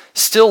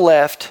still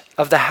left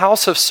of the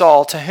house of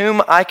Saul to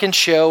whom I can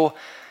show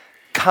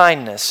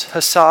kindness,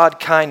 hesed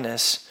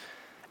kindness,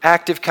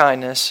 active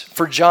kindness,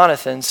 for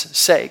Jonathan's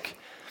sake?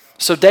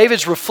 So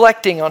David's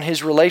reflecting on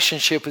his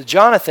relationship with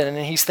Jonathan,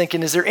 and he's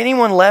thinking, is there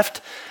anyone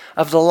left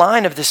of the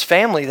line of this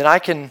family that I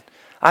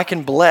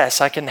can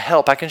bless, I can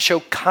help, I can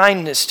show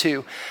kindness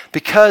to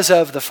because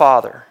of the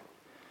father?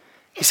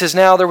 He says,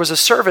 now there was a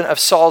servant of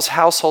Saul's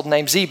household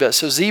named Ziba.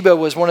 So Ziba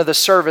was one of the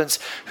servants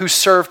who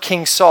served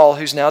King Saul,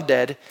 who's now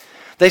dead.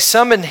 They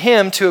summoned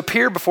him to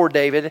appear before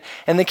David,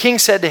 and the king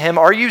said to him,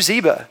 are you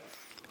Ziba?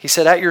 He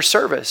said, at your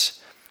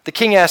service. The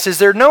king asked, is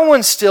there no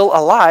one still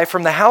alive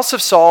from the house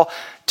of Saul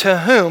to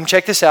whom,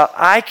 check this out,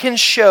 I can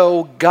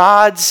show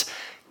God's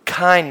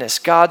kindness,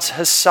 God's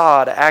hesed,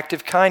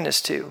 active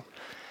kindness to?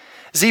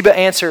 Ziba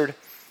answered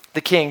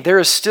the king, there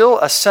is still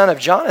a son of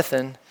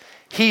Jonathan.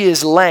 He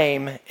is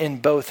lame in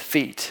both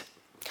feet.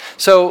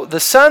 So the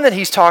son that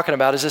he's talking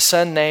about is a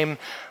son named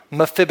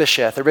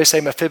Mephibosheth. Everybody say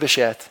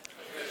Mephibosheth.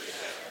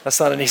 That's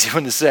not an easy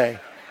one to say.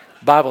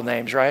 Bible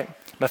names, right?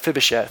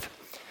 Mephibosheth.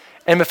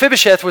 And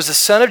Mephibosheth was the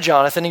son of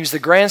Jonathan. He was the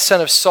grandson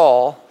of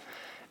Saul.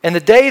 And the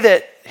day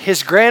that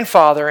his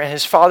grandfather and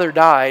his father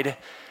died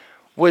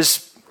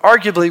was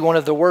arguably one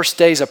of the worst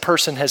days a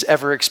person has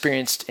ever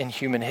experienced in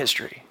human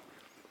history.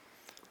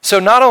 So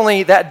not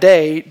only that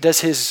day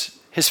does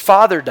his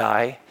father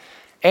die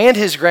and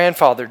his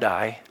grandfather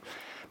die,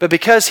 but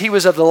because he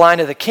was of the line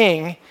of the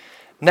king,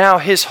 now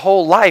his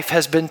whole life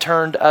has been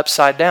turned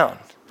upside down.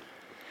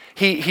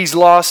 He's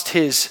lost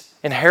his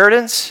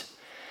inheritance.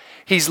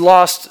 He's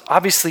lost,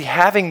 obviously,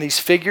 having these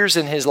figures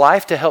in his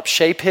life to help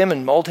shape him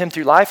and mold him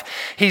through life.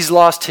 He's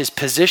lost his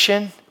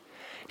position.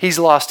 He's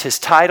lost his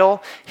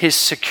title, his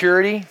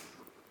security.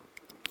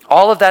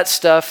 All of that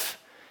stuff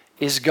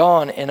is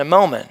gone in a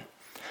moment.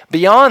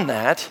 Beyond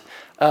that,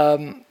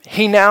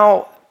 he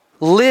now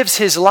lives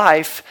his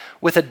life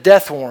with a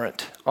death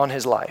warrant on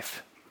his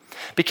life.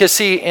 Because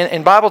see,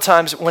 in Bible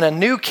times, when a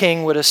new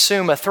king would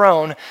assume a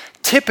throne,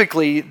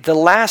 typically the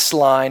last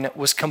line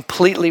was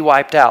completely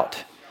wiped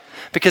out.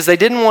 Because they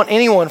didn't want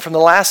anyone from the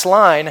last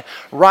line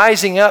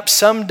rising up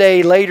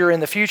someday later in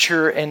the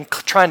future and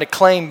trying to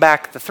claim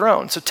back the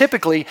throne. So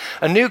typically,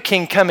 a new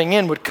king coming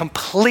in would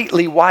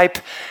completely wipe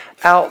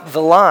out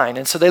the line.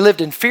 And so they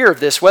lived in fear of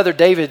this, whether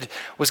David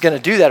was going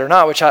to do that or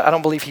not, which I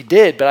don't believe he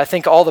did. But I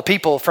think all the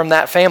people from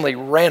that family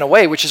ran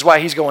away, which is why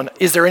he's going,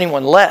 is there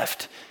anyone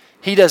left?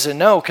 He doesn't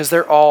know because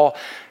they're all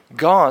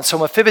gone. So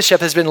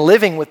Mephibosheth has been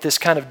living with this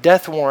kind of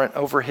death warrant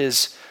over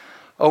his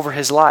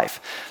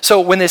life.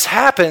 So when this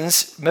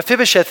happens,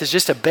 Mephibosheth is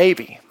just a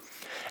baby.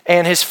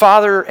 And his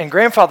father and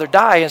grandfather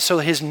die, and so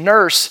his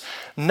nurse,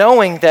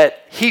 knowing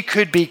that he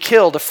could be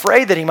killed,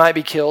 afraid that he might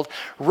be killed,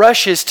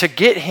 rushes to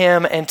get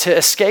him and to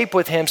escape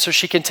with him so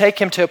she can take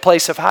him to a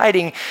place of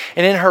hiding.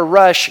 And in her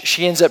rush,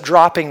 she ends up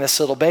dropping this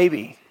little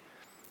baby.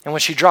 And when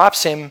she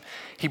drops him,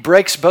 he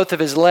breaks both of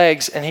his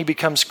legs and he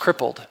becomes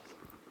crippled.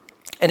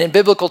 And in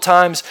biblical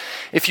times,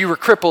 if you were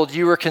crippled,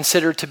 you were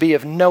considered to be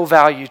of no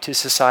value to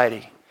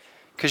society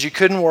because you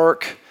couldn't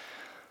work.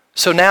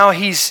 So now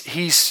he's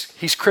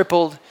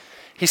crippled.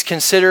 He's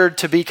considered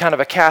to be kind of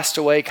a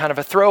castaway, kind of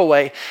a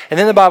throwaway. And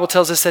then the Bible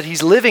tells us that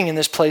he's living in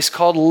this place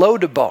called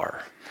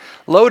Lodabar.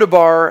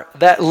 Lodabar,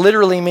 that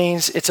literally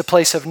means it's a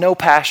place of no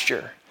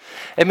pasture.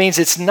 It means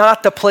it's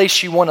not the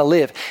place you want to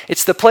live.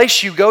 It's the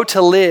place you go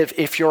to live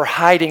if you're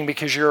hiding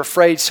because you're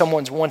afraid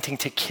someone's wanting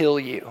to kill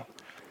you.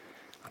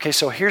 Okay,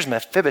 so here's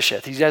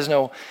Mephibosheth. He doesn't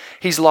know,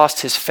 he's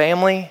lost his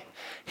family.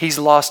 He's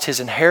lost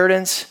his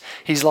inheritance.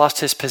 He's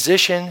lost his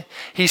position.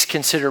 He's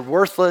considered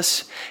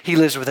worthless. He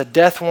lives with a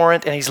death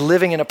warrant, and he's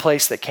living in a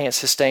place that can't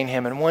sustain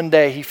him. And one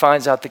day he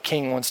finds out the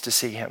king wants to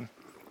see him.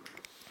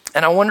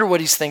 And I wonder what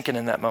he's thinking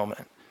in that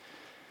moment.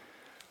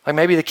 Like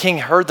maybe the king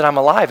heard that I'm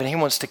alive and he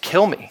wants to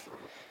kill me.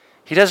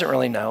 He doesn't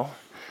really know.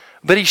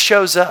 But he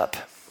shows up.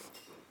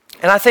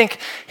 And I think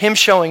him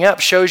showing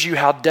up shows you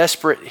how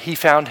desperate he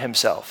found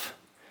himself.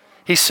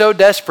 He's so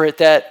desperate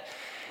that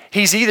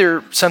he's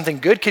either something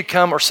good could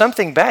come or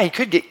something bad. He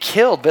could get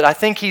killed, but I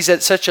think he's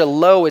at such a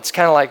low, it's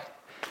kind of like,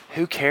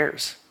 who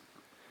cares?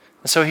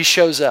 And so he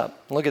shows up.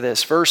 Look at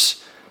this,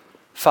 verse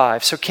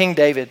 5. So King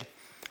David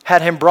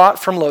had him brought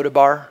from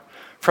Lodabar,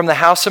 from the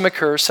house of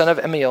Machir, son of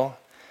Amiel.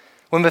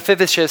 When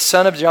Mephibosheth,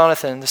 son of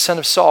Jonathan, the son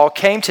of Saul,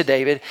 came to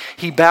David,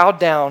 he bowed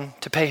down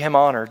to pay him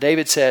honor.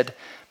 David said,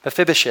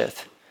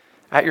 Mephibosheth,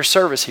 at your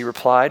service, he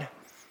replied.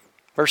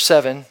 Verse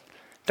 7.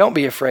 Don't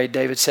be afraid,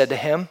 David said to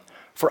him,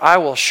 for I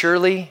will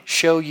surely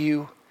show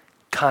you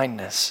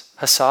kindness.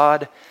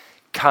 Hesed,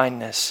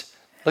 kindness.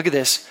 Look at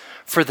this.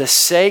 For the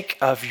sake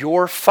of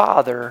your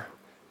father,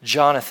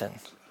 Jonathan,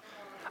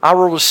 I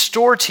will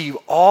restore to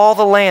you all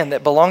the land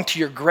that belonged to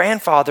your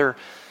grandfather,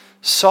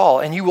 Saul,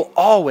 and you will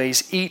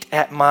always eat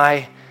at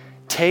my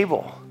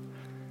table.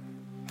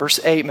 Verse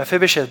 8,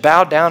 Mephibosheth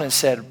bowed down and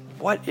said,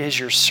 what is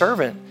your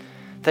servant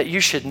that you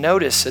should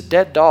notice a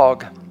dead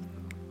dog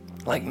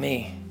like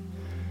me?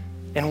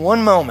 In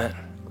one moment,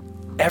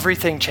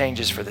 everything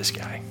changes for this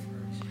guy.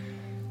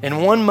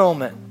 In one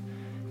moment,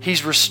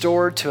 he's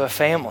restored to a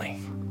family.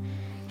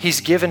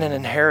 He's given an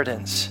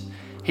inheritance.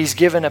 He's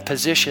given a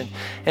position.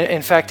 And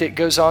in fact, it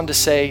goes on to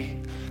say,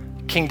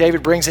 King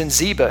David brings in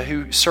Ziba,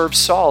 who serves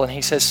Saul, and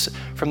he says,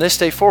 from this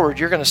day forward,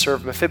 you're going to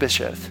serve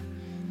Mephibosheth.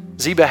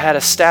 Ziba had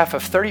a staff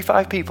of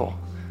 35 people.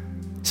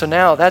 So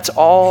now that's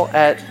all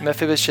at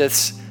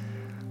Mephibosheth's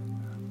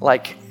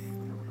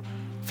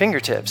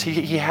fingertips.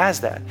 He has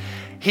that.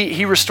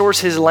 He restores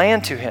his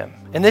land to him.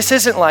 And this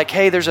isn't like,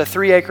 hey, there's a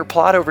 3-acre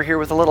plot over here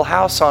with a little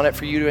house on it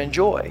for you to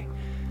enjoy.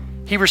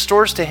 He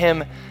restores to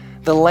him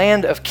the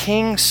land of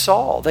King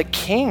Saul, the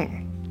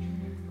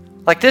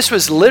king. Like this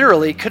was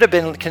literally, could have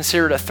been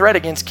considered a threat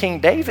against King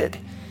David.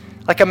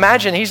 Like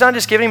imagine, he's not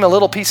just giving him a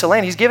little piece of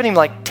land, he's giving him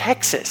like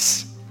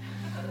Texas.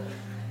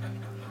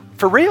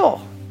 For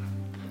real.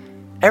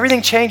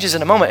 Everything changes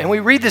in a moment. And we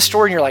read this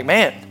story and you're like,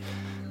 man,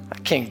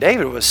 King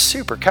David was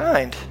super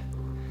kind.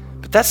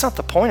 But that's not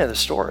the point of the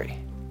story.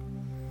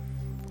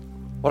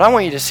 What I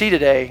want you to see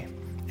today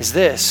is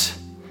this.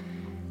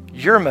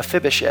 You're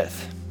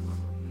Mephibosheth.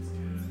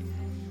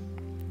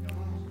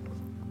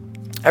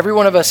 Every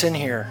one of us in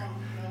here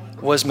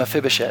was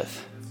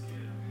Mephibosheth.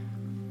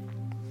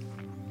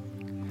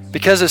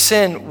 Because of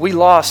sin, we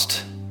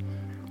lost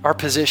our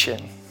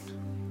position.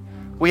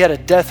 We had a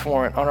death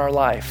warrant on our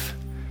life.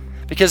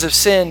 Because of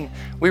sin,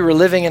 we were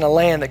living in a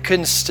land that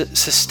couldn't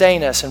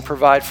sustain us and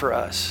provide for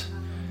us.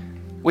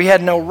 We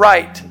had no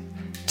right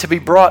to be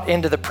brought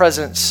into the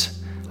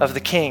presence of the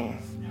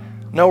king.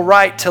 No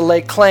right to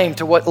lay claim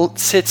to what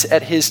sits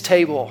at his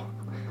table.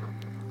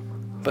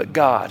 But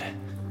God.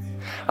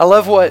 I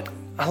love what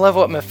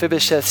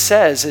Mephibosheth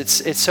says.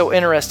 It's so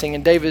interesting.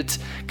 And David's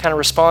kind of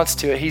response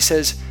to it, he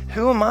says,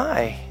 who am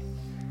I?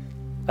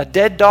 A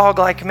dead dog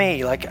like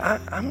me. Like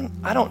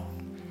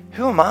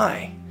who am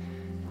I?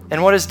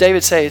 And what does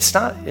David say? It's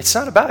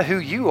not about who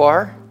you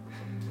are.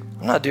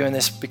 I'm not doing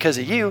this because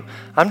of you.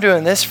 I'm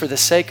doing this for the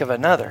sake of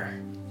another.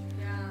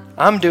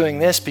 I'm doing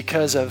this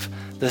because of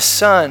the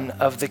Son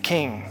of the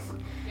King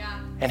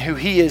and who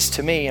he is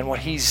to me and what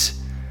he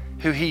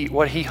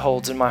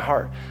holds in my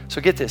heart. So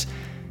get this.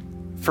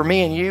 For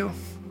me and you,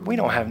 we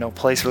don't have no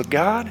place with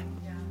God.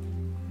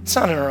 It's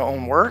not in our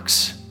own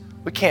works.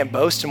 We can't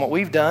boast in what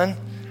we've done.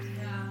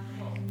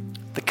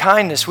 The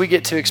kindness we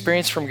get to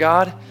experience from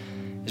God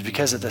is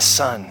because of the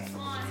Son.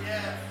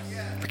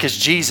 Because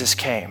Jesus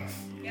came.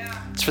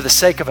 It's for the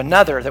sake of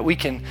another that we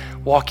can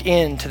walk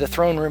into the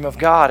throne room of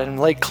God and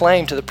lay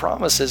claim to the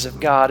promises of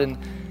God and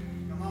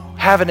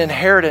have an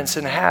inheritance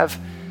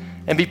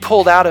and be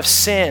pulled out of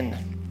sin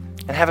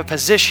and have a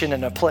position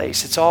and a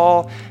place. It's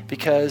all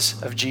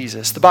because of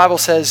Jesus. The Bible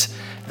says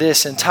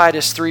this in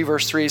Titus 3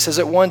 verse 3. It says,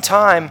 at one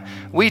time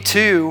we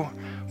too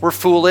were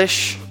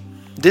foolish,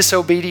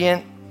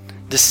 disobedient,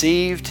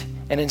 deceived,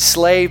 and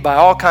enslaved by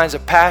all kinds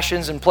of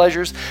passions and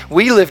pleasures.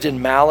 We lived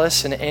in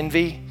malice and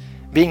envy,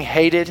 being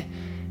hated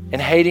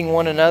and hating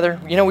one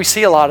another. You know, we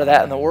see a lot of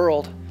that in the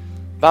world.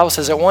 The Bible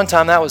says at one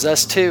time that was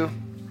us too.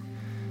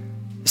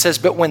 It says,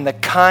 but when the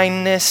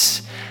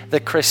kindness, the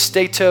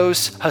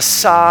Christos,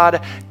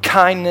 Hasad,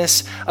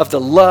 kindness of the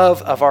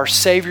love of our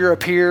Savior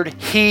appeared,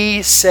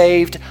 he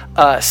saved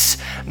us.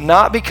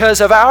 Not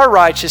because of our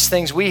righteous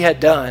things we had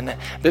done,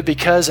 but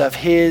because of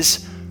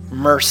his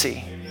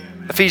mercy.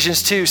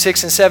 Ephesians 2,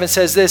 6 and 7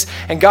 says this,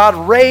 and God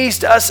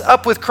raised us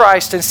up with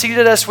Christ and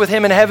seated us with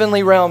him in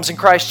heavenly realms in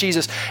Christ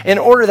Jesus, in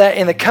order that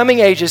in the coming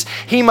ages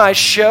he might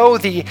show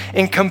the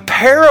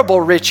incomparable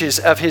riches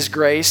of his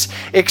grace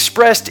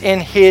expressed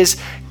in his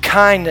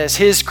kindness,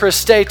 his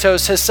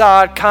Christos,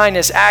 Hasad,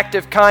 kindness,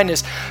 active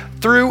kindness,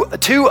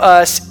 to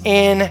us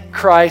in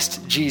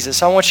Christ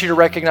Jesus. I want you to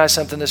recognize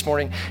something this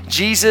morning.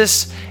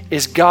 Jesus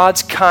is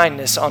God's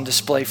kindness on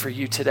display for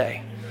you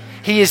today.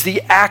 He is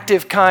the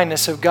active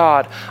kindness of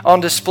God on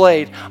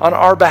display on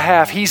our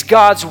behalf. He's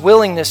God's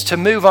willingness to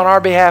move on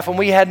our behalf when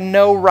we had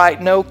no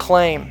right, no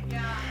claim.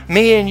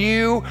 Me and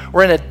you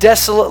were in a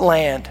desolate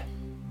land.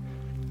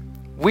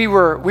 We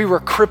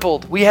were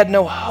crippled. We had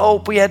no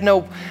hope. We had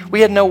no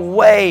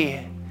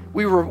way.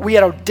 We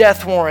had a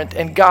death warrant,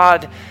 and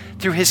God,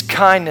 through his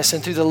kindness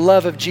and through the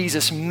love of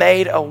Jesus,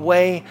 made a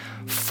way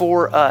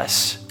for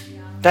us.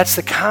 That's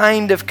the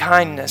kind of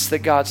kindness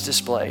that God's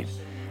displayed.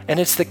 And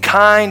it's the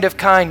kind of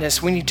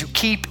kindness we need to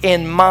keep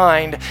in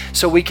mind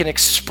so we can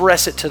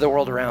express it to the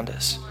world around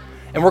us.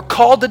 And we're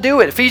called to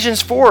do it.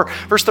 Ephesians 4,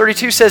 verse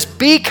 32 says,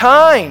 be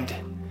kind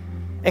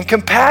and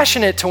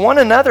compassionate to one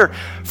another,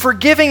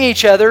 forgiving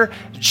each other,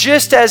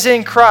 just as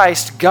in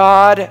Christ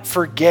God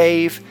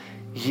forgave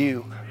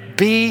you.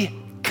 Be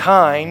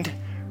kind,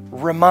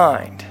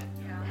 remind.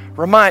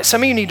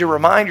 Some of you need to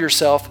remind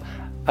yourself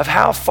of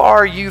how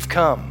far you've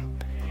come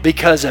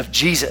because of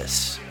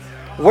Jesus.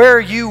 Where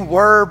you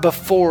were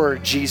before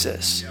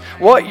Jesus.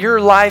 What your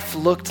life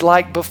looked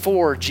like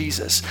before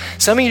Jesus.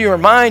 Some of you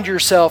remind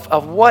yourself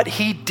of what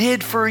he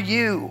did for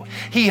you.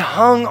 He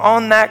hung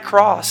on that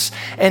cross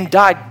and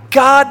died.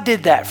 God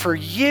did that for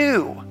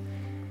you.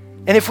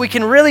 And if we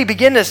can really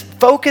begin to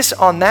focus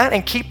on that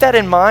and keep that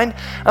in mind,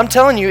 I'm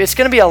telling you, it's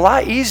going to be a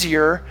lot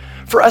easier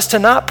for us to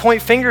not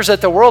point fingers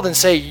at the world and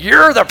say,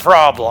 you're the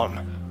problem.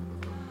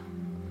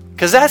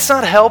 Because that's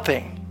not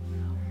helping.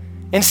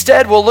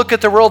 Instead, we'll look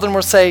at the world and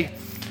we'll say,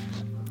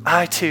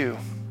 I too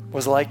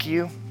was like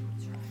you.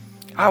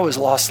 I was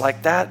lost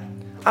like that.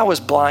 I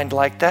was blind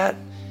like that.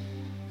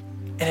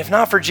 And if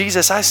not for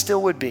Jesus, I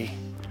still would be.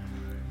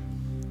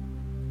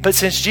 But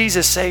since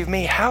Jesus saved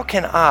me, how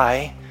can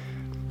I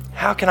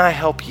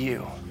help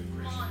you?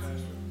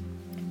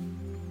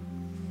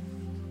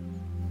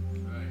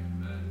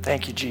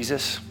 Thank you,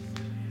 Jesus.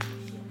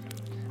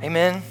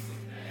 Amen.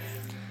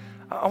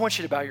 I want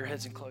you to bow your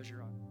heads and close your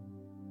eyes.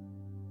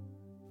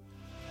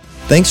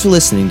 Thanks for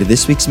listening to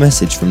this week's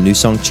message from New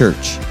Song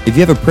Church. If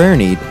you have a prayer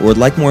need or would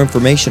like more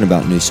information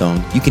about New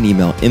Song, you can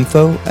email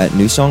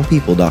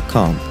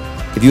info@newsongpeople.com.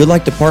 If you would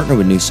like to partner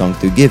with New Song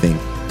through giving,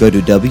 go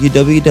to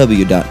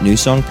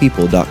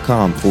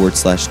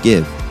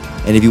www.newsongpeople.com/give.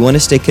 And if you want to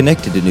stay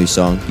connected to New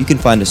Song, you can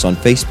find us on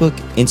Facebook,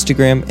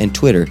 Instagram, and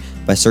Twitter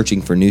by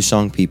searching for New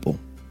Song People.